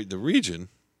Detroit, the region,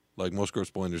 like most Grosse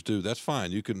Pointers do, that's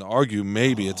fine. You can argue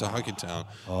maybe it's a hockey town.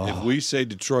 If we say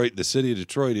Detroit, the city of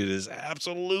Detroit, it is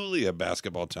absolutely a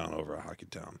basketball town over a hockey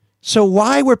town. So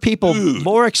why were people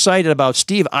more excited about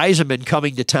Steve Yzerman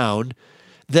coming to town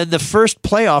than the first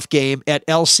playoff game at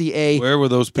LCA? Where were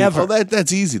those people? Ever? Well,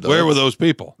 that's easy, though. Where were those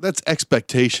people? That's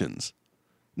expectations.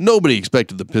 Nobody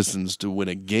expected the Pistons to win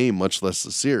a game, much less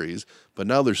the series. But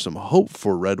now there's some hope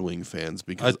for Red Wing fans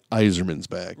because Yzerman's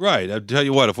back. Right. I'll tell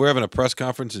you what, if we're having a press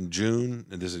conference in June,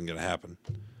 and this isn't going to happen,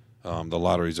 the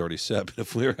lottery's already set, but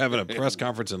if we were having a press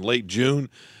conference in late June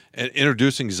and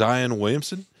introducing Zion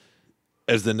Williamson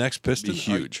as the next Piston, Be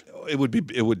huge. It would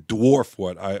dwarf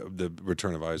the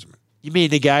return of Yzerman. You mean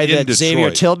the guy In that Detroit.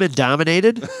 Xavier Tillman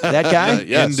dominated? That guy?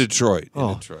 Yes. In Detroit. Oh.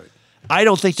 In Detroit. I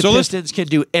don't think the So let's- Pistons can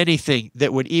do anything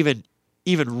that would even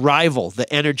rival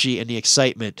the energy and the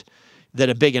excitement that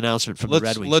a big announcement from the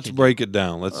Red Wings Let's can do. break it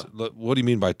down. What do you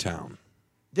mean by town?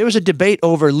 There was a debate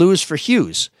over lose for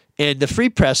Hughes, and the Free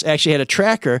Press actually had a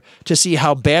tracker to see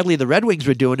how badly the Red Wings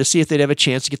were doing to see if they'd have a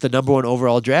chance to get the number 1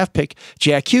 overall draft pick,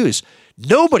 Jack Hughes.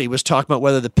 Nobody was talking about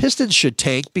whether the Pistons should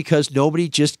tank because nobody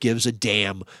just gives a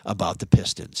damn about the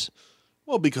Pistons.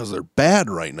 Well, because they're bad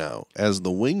right now, as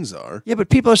the Wings are. Yeah, but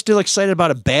people are still excited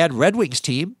about a bad Red Wings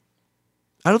team.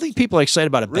 I don't think people are excited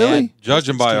about a Really? bad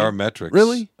Judging by team. our metrics,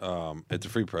 Really? At the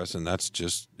Free Press, and that's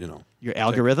just Your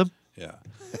algorithm? yeah.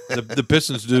 The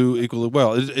Pistons do equally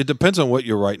well. It depends on what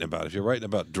you're writing about. If you're writing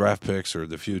about draft picks or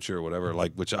the future or whatever,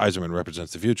 like which Yzerman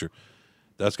represents the future,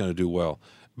 that's going to do well.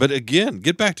 But again,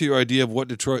 get back to your idea of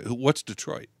what's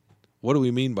Detroit? What do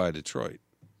we mean by Detroit?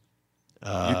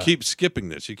 You keep skipping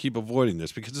this. You keep avoiding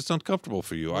this because it's uncomfortable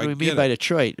for you. What do we get mean by it.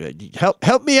 Detroit?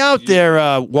 Help me out there,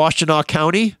 Washtenaw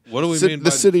County. What do we Ci- mean the by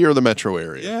city or the metro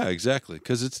area. Yeah, exactly.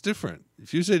 Because it's different.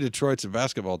 If you say Detroit's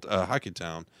a hockey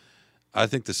town, I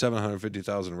think the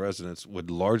 750,000 residents would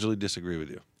largely disagree with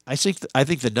you. I think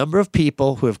the number of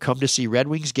people who have come to see Red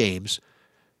Wings games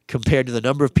compared to the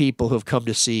number of people who have come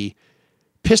to see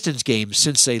Pistons games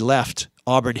since they left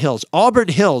Auburn Hills. Auburn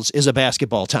Hills is a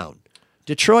basketball town.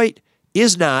 Detroit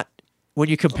is not when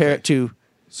you compare it to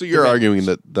So you're arguing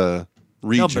that the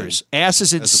region numbers,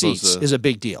 asses and as opposed seats to- is a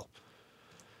big deal.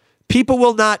 People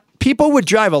would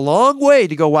drive a long way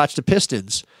to go watch the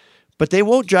Pistons, but they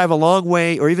won't drive a long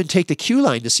way or even take the Q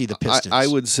line to see the Pistons. I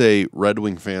would say Red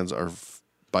Wing fans are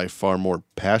by far more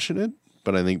passionate,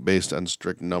 but I think based on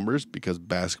strict numbers, because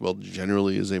basketball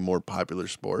generally is a more popular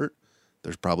sport,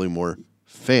 there's probably more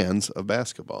fans of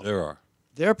basketball.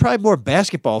 There are probably more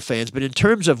basketball fans, but in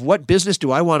terms of what business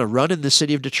do I want to run in the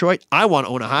city of Detroit, I want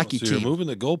to own a hockey So team. you're moving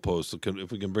the goalposts.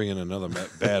 If we can bring in another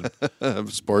bad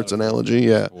sports analogy,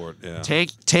 yeah. sport, yeah.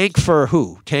 Tank for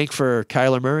who? Tank for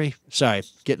Kyler Murray? Sorry,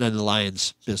 getting on the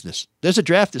Lions business. There's a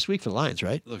draft this week for the Lions,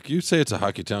 right? Look, you say it's a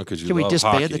hockey town because you Can we love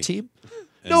disband hockey. the team?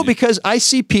 And No, because I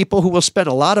see people who will spend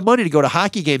a lot of money to go to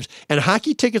hockey games, and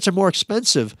hockey tickets are more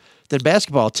expensive than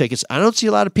basketball tickets. I don't see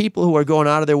a lot of people who are going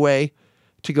out of their way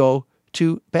to go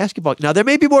to basketball. Now, there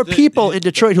may be more people in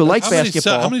Detroit who like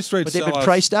basketball, How many straight but they've been sellouts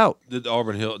priced out. Did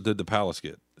the Palace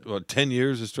get? What, 10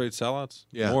 years of straight sellouts?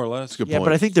 Yeah. More or less? Yeah,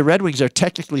 but I think the Red Wings are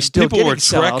technically still People getting were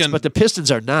sellouts, trekking- but the Pistons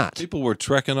are not. People were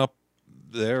trekking up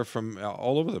there from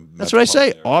all over the That's what I say.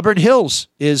 metropolitan area. Auburn Hills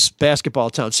is basketball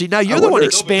town. See, now you're the one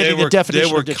expanding the definition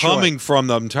They were of Detroit. coming from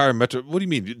the entire metro. What do you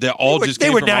mean? They all just They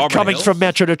came were from not Auburn coming Hills? from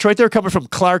Metro Detroit. They were coming from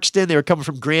Clarkston. They were coming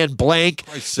from Grand Blanc.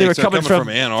 Christ's They were sakes, they're coming from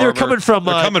Ann They were Arbor. coming from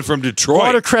They're coming from Detroit.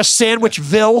 Watercrest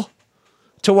Sandwichville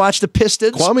to watch the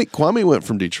Pistons. Kwame went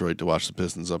from Detroit to watch the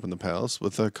Pistons up in the Palace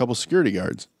with a couple security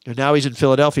guards. And now he's in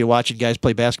Philadelphia watching guys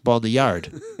play basketball in the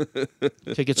yard.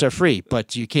 Tickets are free,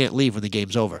 but you can't leave when the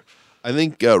game's over. I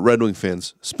think Red Wing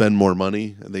fans spend more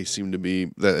money. They seem to be.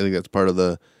 I think that's part of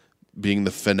the being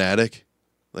the fanatic.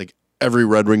 Like every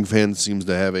Red Wing fan seems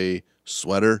to have a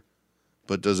sweater,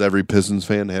 but does every Pistons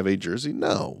fan have a jersey?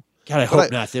 No. God, I But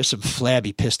hope not. There's some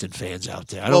flabby Piston fans out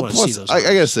there. I don't want to see those. I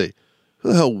gotta say, who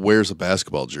the hell wears a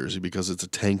basketball jersey because it's a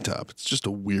tank top? It's just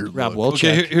a weird Rob look.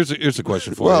 Wolchek. Okay, here's a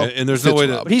question for Well, you. And there's no fits way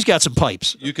to. Rob. But he's got some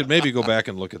pipes. You could maybe go back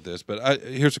and look at this, but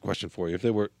here's a question for you: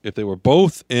 if they were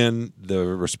both in the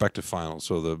respective finals,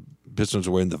 so the Pistons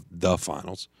were in the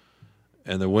finals,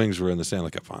 and the Wings were in the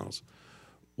Stanley Cup Finals,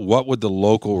 what would the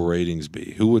local ratings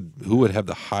be? Who would have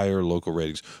the higher local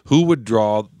ratings? Who would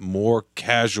draw more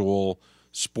casual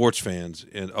sports fans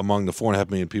among the 4.5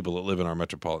 million people that live in our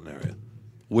metropolitan area?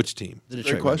 Which team? The Great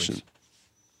Detroit Red question. Wings.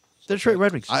 The Detroit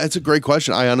Red Wings. It's a great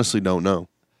question. I honestly don't know.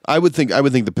 I would think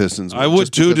the Pistons. I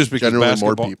would too, just because generally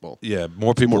basketball. more people. Yeah,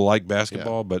 more people like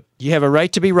basketball, but You have a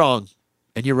right to be wrong,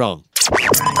 and you're wrong.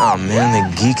 Oh man,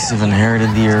 the geeks have inherited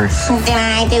the earth. Did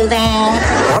I do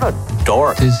that? What a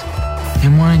dork. Does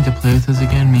him wanting to play with us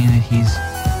again mean that he's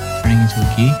turning into a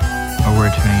geek, or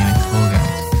we're turning into cool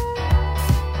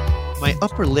guys? My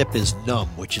upper lip is numb,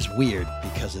 which is weird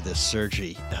because of this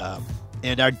surgery.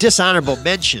 And our dishonorable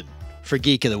mention for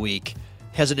Geek of the Week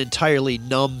has an entirely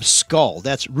numb skull.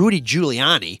 That's Rudy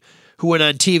Giuliani, who went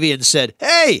on TV and said,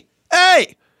 Hey,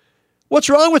 what's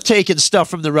wrong with taking stuff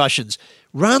from the Russians?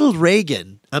 Ronald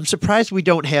Reagan, I'm surprised we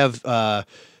don't have, not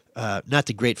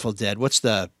the Grateful Dead. What's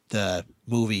the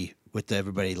movie with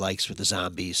everybody likes with the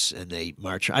zombies and they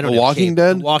march? I don't know. Walking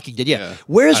Dead? The Walking Dead, yeah.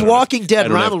 Where's Walking Dead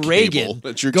Ronald Reagan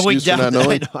That's your going excuse for down? not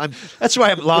knowing? I know, that's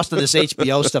why I'm lost on this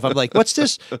HBO stuff. I'm like, what's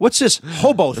this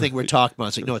hobo thing we're talking about?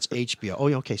 It's like, no, it's HBO. Oh,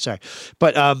 yeah, okay, sorry.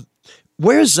 But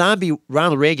where's zombie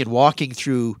Ronald Reagan walking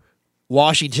through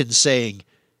Washington saying,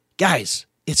 guys,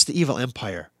 it's the evil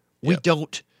empire. We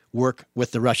don't work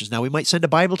with the Russians. Now, we might send a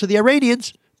Bible to the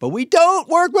Iranians, but we don't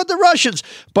work with the Russians.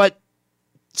 But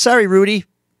sorry, Rudy,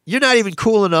 you're not even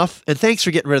cool enough. And thanks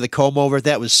for getting rid of the comb over.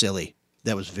 That was silly.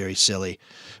 That was very silly.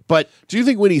 But do you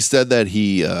think when he said that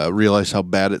he realized how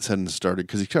bad it hadn't started?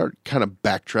 Because he started kind of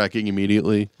backtracking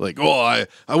immediately. Like, I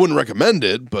wouldn't recommend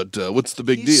it, but what's the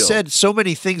big he deal? said so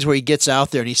many things where he gets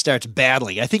out there and he starts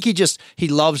battling. I think he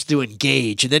loves to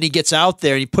engage. And then he gets out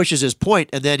there and he pushes his point,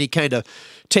 and then he kind of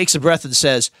takes a breath and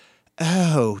says,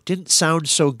 oh, didn't sound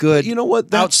so good. You know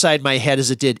what? Outside my head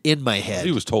as it did in my head.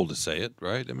 he was told to say it,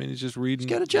 right? I mean, he's just reading.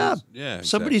 He's got a job. Yeah,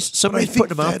 exactly. Somebody's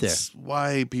putting him out there. That's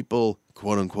why people,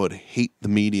 quote unquote, hate the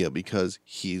media, because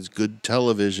he's good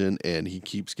television and he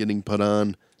keeps getting put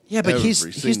on. Yeah, but he's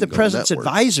the president's network.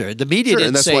 advisor. The media Sure, didn't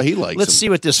and that's say, why he likes let's him. see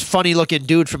what this funny-looking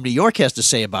dude from New York has to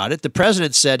say about it. The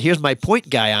president said, here's my point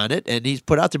guy on it, and he's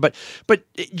put out there. But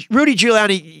Rudy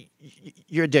Giuliani,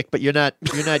 you're a dick, but you're not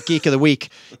Geek of the Week.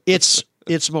 It's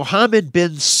Mohammed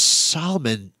bin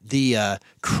Salman, the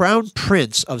crown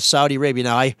prince of Saudi Arabia.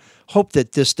 Now, I hope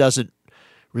that this doesn't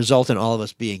result in all of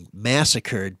us being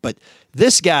massacred, but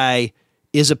this guy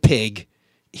is a pig.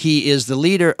 He is the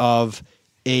leader of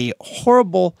a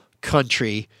horrible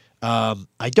country.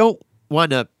 I don't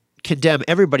want to condemn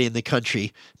everybody in the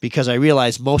country because I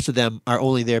realize most of them are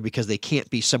only there because they can't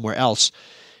be somewhere else.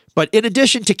 But in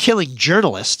addition to killing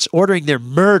journalists, ordering their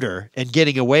murder and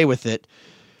getting away with it,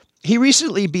 he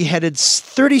recently beheaded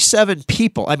 37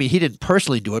 people. I mean, he didn't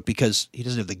personally do it because he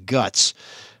doesn't have the guts,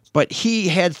 but he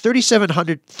had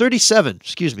 37,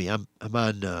 excuse me, I'm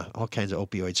on all kinds of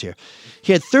opioids here.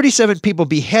 He had 37 people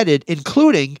beheaded,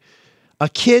 including a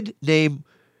kid named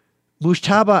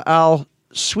Mujtaba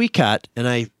al-Swekat, and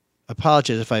I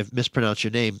apologize if I've mispronounced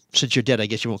your name. Since you're dead, I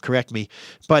guess you won't correct me.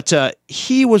 But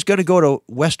he was going to go to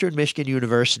Western Michigan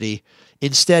University.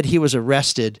 Instead, he was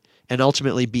arrested and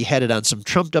ultimately beheaded on some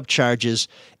trumped-up charges.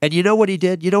 And you know what he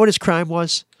did? You know what his crime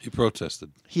was? He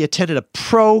protested. He attended a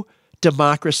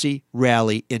pro-democracy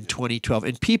rally in 2012.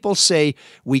 And people say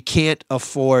we can't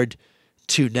afford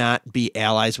to not be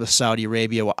allies with Saudi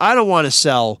Arabia. Well, I don't want to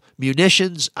sell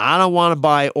munitions. I don't want to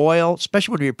buy oil,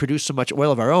 especially when we produce so much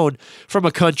oil of our own, from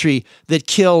a country that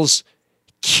kills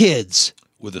kids.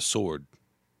 With a sword.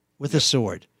 With a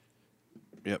sword.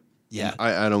 Yep. Yeah.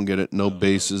 I don't get it. No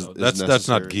bases. That's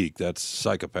not geek. That's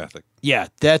psychopathic. Yeah,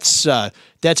 that's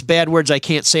bad words I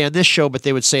can't say on this show, but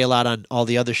they would say a lot on all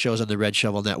the other shows on the Red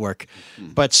Shovel Network.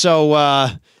 But so,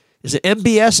 is it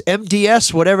MBS,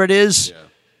 MDS, whatever it is? Yeah.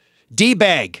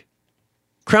 D-Bag,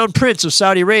 Crown Prince of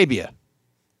Saudi Arabia.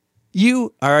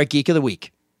 You are our Geek of the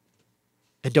Week.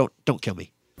 And don't kill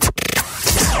me.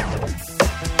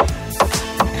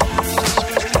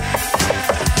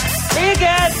 Hey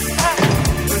again!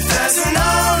 There's an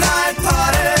all-night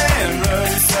party in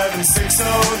room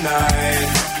 7609.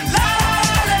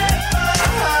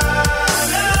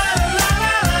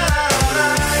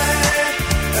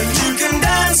 And you can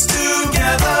dance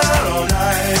together all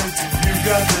night if you've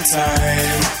got the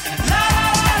time.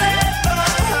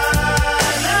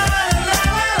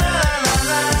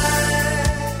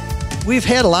 We've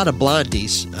had a lot of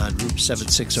blondies on Room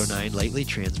 7609 lately,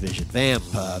 Transvision Vamp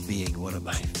being one of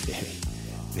my very,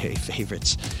 very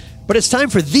favorites. But it's time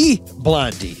for the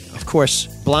Blondie. Of course,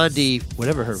 Blondie,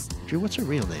 whatever her... Drew, what's her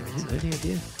real name? Any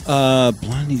idea?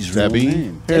 Blondie's Debbie? real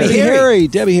name. Debbie Harry.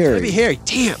 Debbie Harry. Debbie Harry.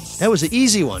 Damn, that was an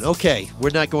easy one. Okay, we're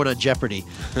not going on Jeopardy.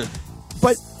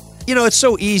 But, you know, it's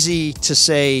so easy to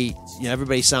say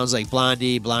everybody sounds like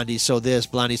Blondie. Blondie's so this,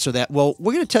 Blondie's so that. Well,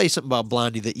 we're going to tell you something about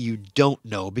Blondie that you don't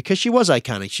know because she was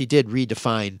iconic. She did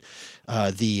redefine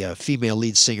the female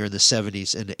lead singer in the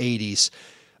 70s and the 80s.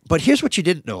 But here's what you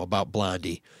didn't know about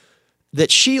Blondie. That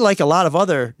she, like a lot of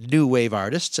other new wave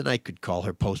artists, and I could call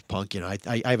her post-punk,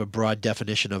 I have a broad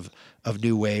definition of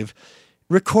new wave,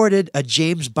 recorded a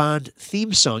James Bond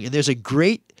theme song. And there's a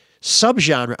great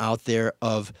subgenre out there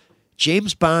of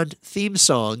James Bond theme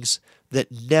songs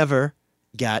that never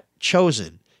got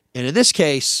chosen. And in this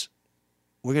case,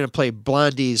 we're going to play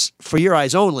Blondie's For Your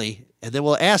Eyes Only, and then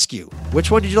we'll ask you,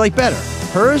 which one did you like better,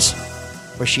 hers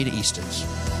or Sheena Easton's?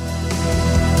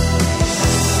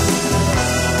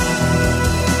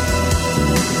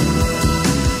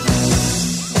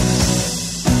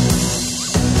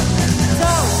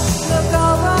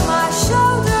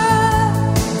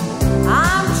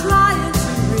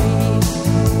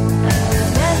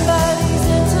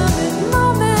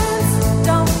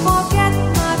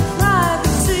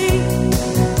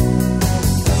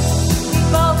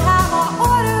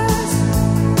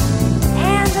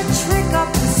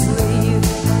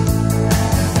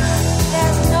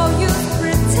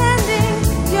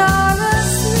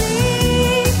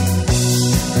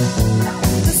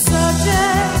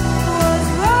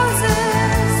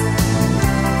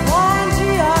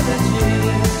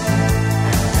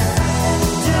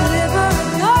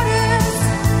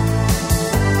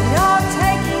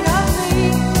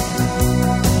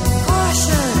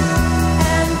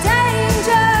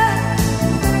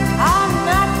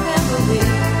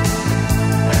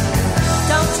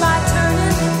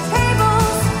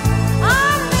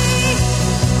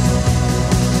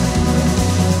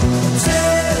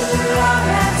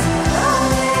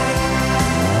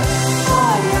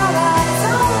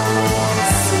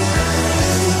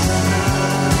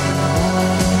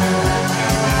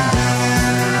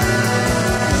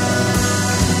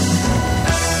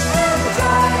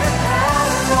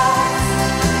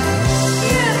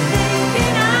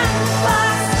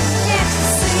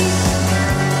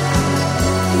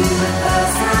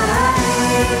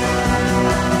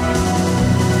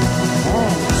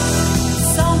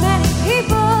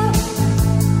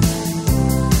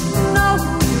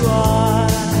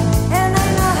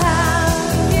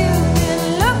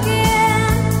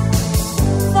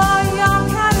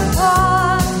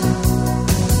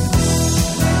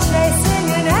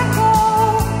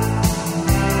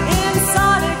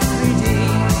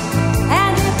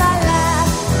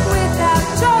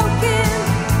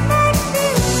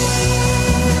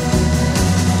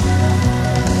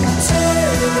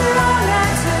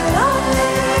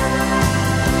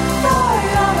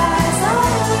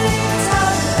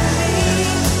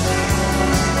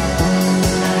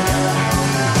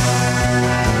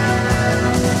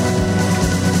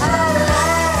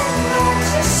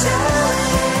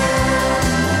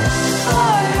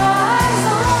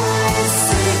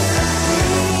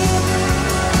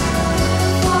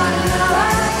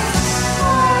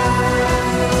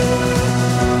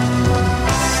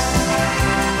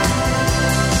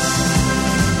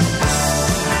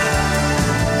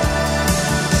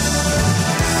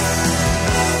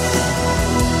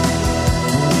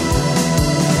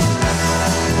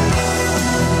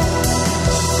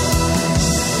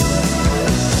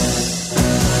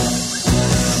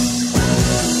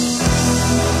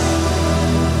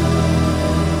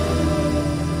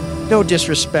 No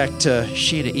disrespect to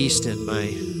Sheena Easton,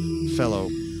 my fellow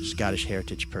Scottish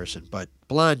heritage person, but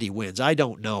Blondie wins. I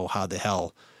don't know how the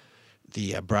hell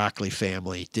the Broccoli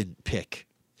family didn't pick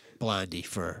Blondie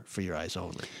for Your Eyes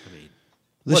Only. I mean,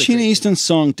 the Sheena Easton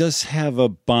song does have a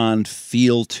Bond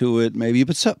feel to it, maybe,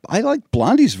 but I like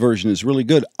Blondie's version is really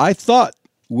good. I thought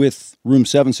with Room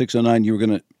 7609 you were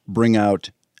going to bring out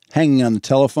Hanging on the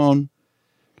Telephone.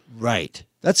 Right.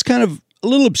 That's kind of a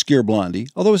little obscure Blondie,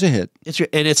 although it was a hit.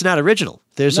 And it's not original.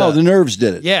 The Nerves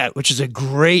did it. Yeah, which is a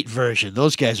great version.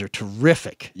 Those guys are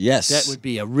terrific. Yes. That would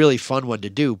be a really fun one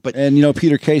to do. And,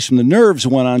 Peter Case from the Nerves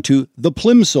went on to the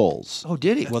Plimsolls. Oh,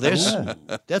 did he? Well,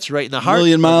 that's right in the heart.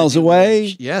 Million Miles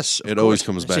Away. Yes. It always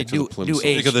comes back to the Plimsolls. New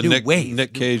age, Think of the new wave.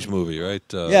 Nick Cage movie, right?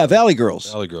 Yeah, Valley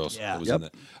Girls. Valley Girls. Yeah. Was in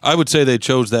that. I would say they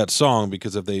chose that song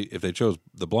because if they chose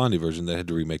the Blondie version, they had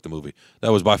to remake the movie.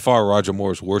 That was by far Roger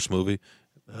Moore's worst movie.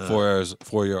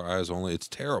 4 Your Eyes Only. It's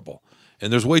terrible.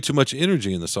 And there's way too much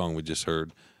energy in the song we just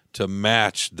heard to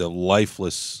match the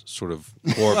lifeless sort of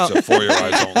corpse of 4 Your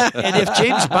Eyes Only. And if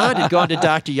James Bond had gone to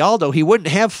Dr. Yaldo, he wouldn't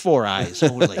have 4 eyes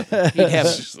only. He'd have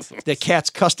the cat's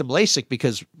custom LASIK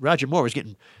because Roger Moore was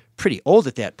getting pretty old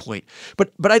at that point.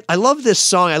 But I love this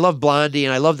song. I love Blondie,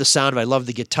 and I love the sound of it. I love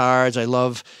the guitars. I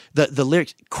love the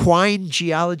lyrics. Quine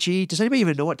geology. Does anybody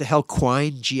even know what the hell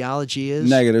quine geology is?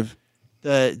 Negative.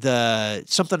 The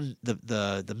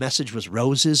message was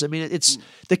roses. I mean, it's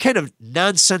the kind of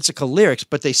nonsensical lyrics,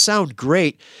 but they sound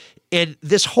great. And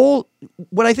this whole,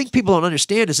 what I think people don't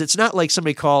understand is it's not like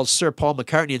somebody calls Sir Paul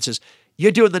McCartney and says,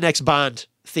 "You're doing the next Bond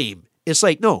theme." It's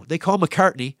like, no, they call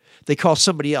McCartney, they call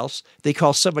somebody else, they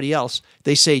call somebody else,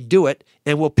 they say, "Do it,"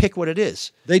 and we'll pick what it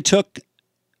is. They took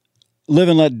Live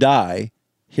and Let Die,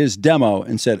 his demo,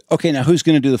 and said, okay, now who's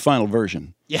going to do the final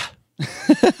version? Yeah.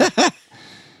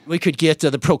 We could get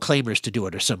the Proclaimers to do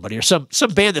it, or somebody, or some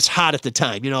band that's hot at the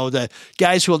time. You know, the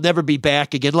guys who will never be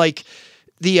back again. Like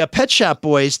the Pet Shop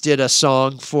Boys did a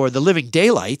song for The Living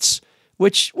Daylights,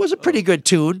 which was a pretty good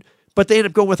tune, but they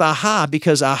ended up going with Aha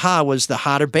because Aha was the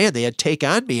hotter band. They had Take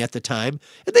On Me at the time,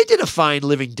 and they did a fine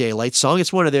Living Daylights song.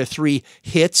 It's one of their 3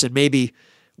 hits, and maybe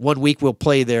one week we'll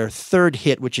play their 3rd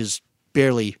hit, which is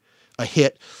barely a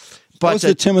hit. But that was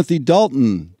the Timothy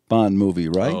Dalton Bond movie,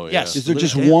 right? Oh, yeah. Yes. Is there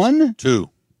just one? Two.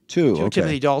 Okay.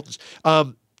 Timothy Dalton's.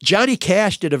 Johnny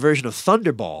Cash did a version of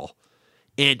Thunderball,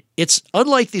 and it's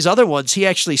unlike these other ones. He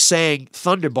actually sang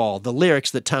Thunderball, the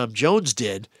lyrics that Tom Jones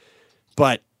did.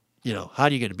 But, you know, how are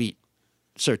you going to beat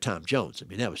Sir Tom Jones? I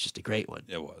mean, that was just a great one.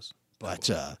 It was. But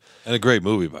and a great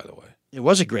movie, by the way. It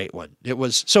was a great one. It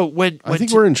was. So when I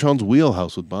think we're in Sean's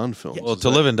wheelhouse with Bond films. Well, To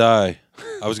Live and Die.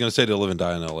 I was going to say To Live and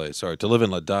Die in L.A. Sorry, To Live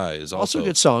and Let Die is also a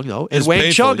good song, though. And It's Wang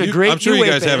painful. Chung, a great I'm sure you new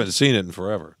guys wave band. haven't seen it in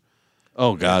forever.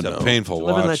 Oh God, It's a no. painful To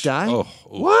watch. Live and Let Die? Oh,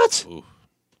 ooh, What? ooh.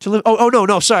 To live? Oh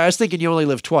no. Sorry, I was thinking You Only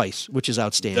Live Twice, which is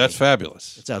outstanding. That's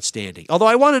fabulous. It's outstanding. Although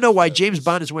I want to know why James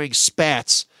Bond is wearing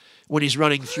spats when he's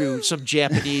running through some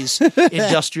Japanese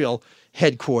industrial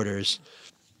headquarters.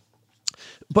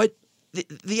 But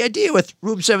the idea with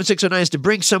Room 7609 is to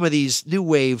bring some of these new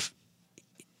wave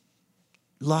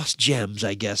lost gems,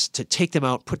 I guess, to take them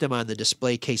out, put them on the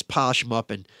display case, polish them up,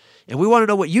 and we want to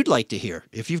know what you'd like to hear.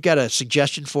 If you've got a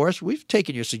suggestion for us, we've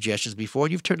taken your suggestions before,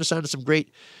 and you've turned us on to some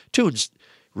great tunes.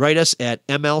 Write us at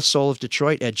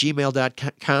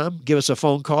mlsoulofdetroit@gmail.com. Give us a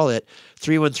phone call at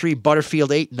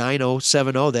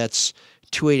 313-Butterfield-89070. That's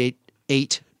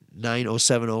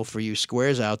 288-89070 for you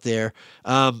squares out there.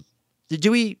 Do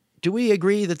we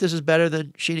agree that this is better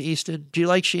than Sheena Easton? Do you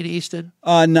like Sheena Easton?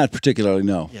 Not particularly,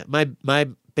 no. Yeah, my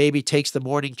baby takes the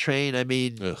morning train. I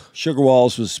mean, Sugar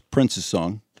Walls was Prince's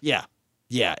song. yeah,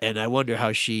 and I wonder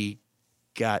how she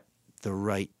got the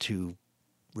right to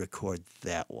record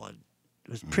that one.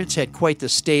 Prince had quite the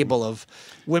stable of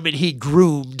women he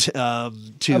groomed to. I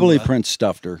believe Prince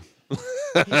stuffed her.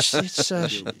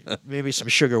 Maybe some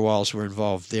Sugar Walls were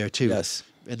involved there too. Yes.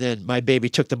 And then my baby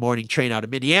took the morning train out of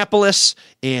Minneapolis,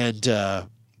 and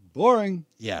boring.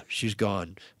 Yeah, she's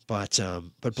gone. But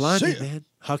Blondie, man,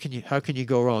 how can you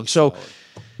go wrong? So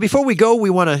before we go, we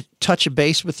want to touch a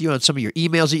base with you on some of your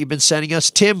emails that you've been sending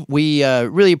us. Tim, we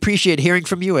really appreciate hearing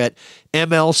from you at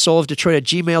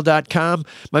mlsoulofdetroit@gmail.com.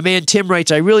 My man Tim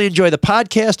writes, I really enjoy the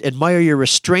podcast, admire your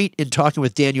restraint in talking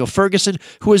with Daniel Ferguson,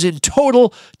 who is in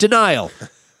total denial.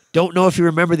 Don't know if you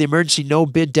remember the emergency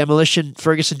no-bid demolition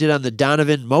Ferguson did on the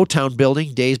Donovan Motown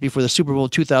building days before the Super Bowl in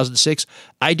 2006.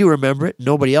 I do remember it.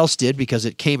 Nobody else did because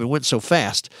it came and went so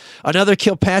fast. Another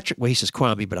Kilpatrick, well, he says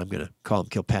Kwame, but I'm going to call him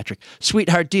Kilpatrick.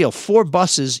 Sweetheart deal. 4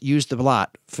 buses used the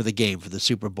lot for the game for the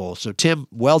Super Bowl. So, Tim,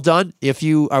 well done. If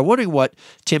you are wondering what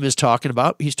Tim is talking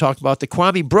about, he's talking about the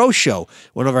Kwame Bro Show,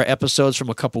 one of our episodes from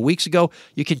a couple weeks ago.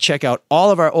 You can check out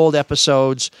all of our old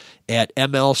episodes at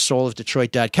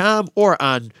mlsoulofdetroit.com or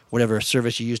on whatever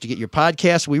service you use to get your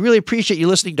podcast. We really appreciate you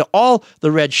listening to all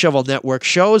the Red Shovel Network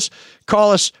shows.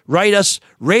 Call us, write us,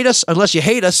 rate us unless you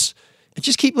hate us, and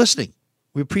just keep listening.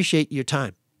 We appreciate your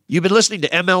time. You've been listening to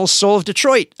ML's Soul of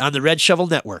Detroit on the Red Shovel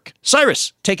Network.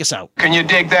 Cyrus, take us out. Can you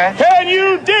dig that? Can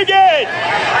you dig it?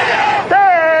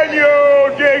 Can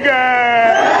you dig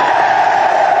it?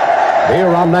 Be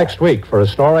around next week for a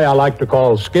story I like to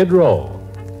call Skid Row.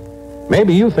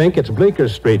 Maybe you think it's Bleecker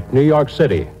Street, New York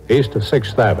City, east of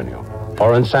 6th Avenue,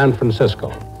 or in San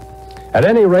Francisco. At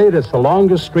any rate, it's the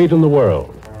longest street in the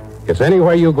world. It's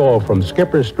anywhere you go from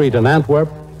Skipper Street in Antwerp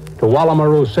to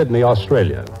Wallaroo, Sydney,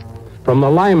 Australia. From the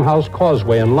Limehouse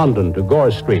Causeway in London to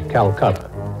Gore Street, Calcutta.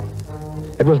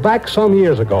 It was back some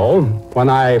years ago when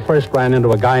I first ran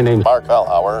into a guy named Mark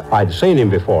Hellhauer. I'd seen him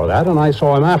before that, and I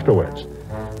saw him afterwards.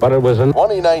 But it was in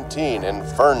 2019 in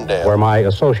Ferndale, where my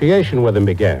association with him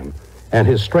began, and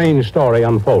his strange story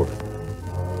unfolded.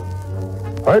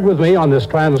 Heard with me on this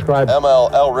transcribed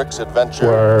ML Elrick's Adventure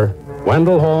were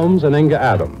Wendell Holmes and Inga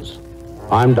Adams.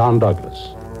 I'm Don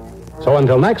Douglas. So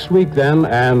until next week then,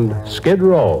 and Skid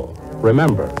Row,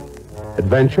 remember,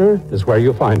 adventure is where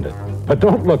you find it. But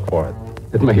don't look for it.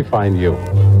 It may find you.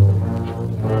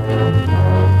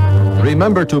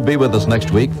 Remember to be with us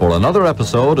next week for another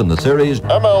episode in the series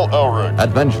ML Elric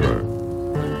Adventurer.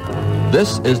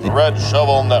 This is the Red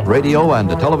Shovel Network radio and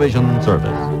television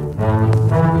service.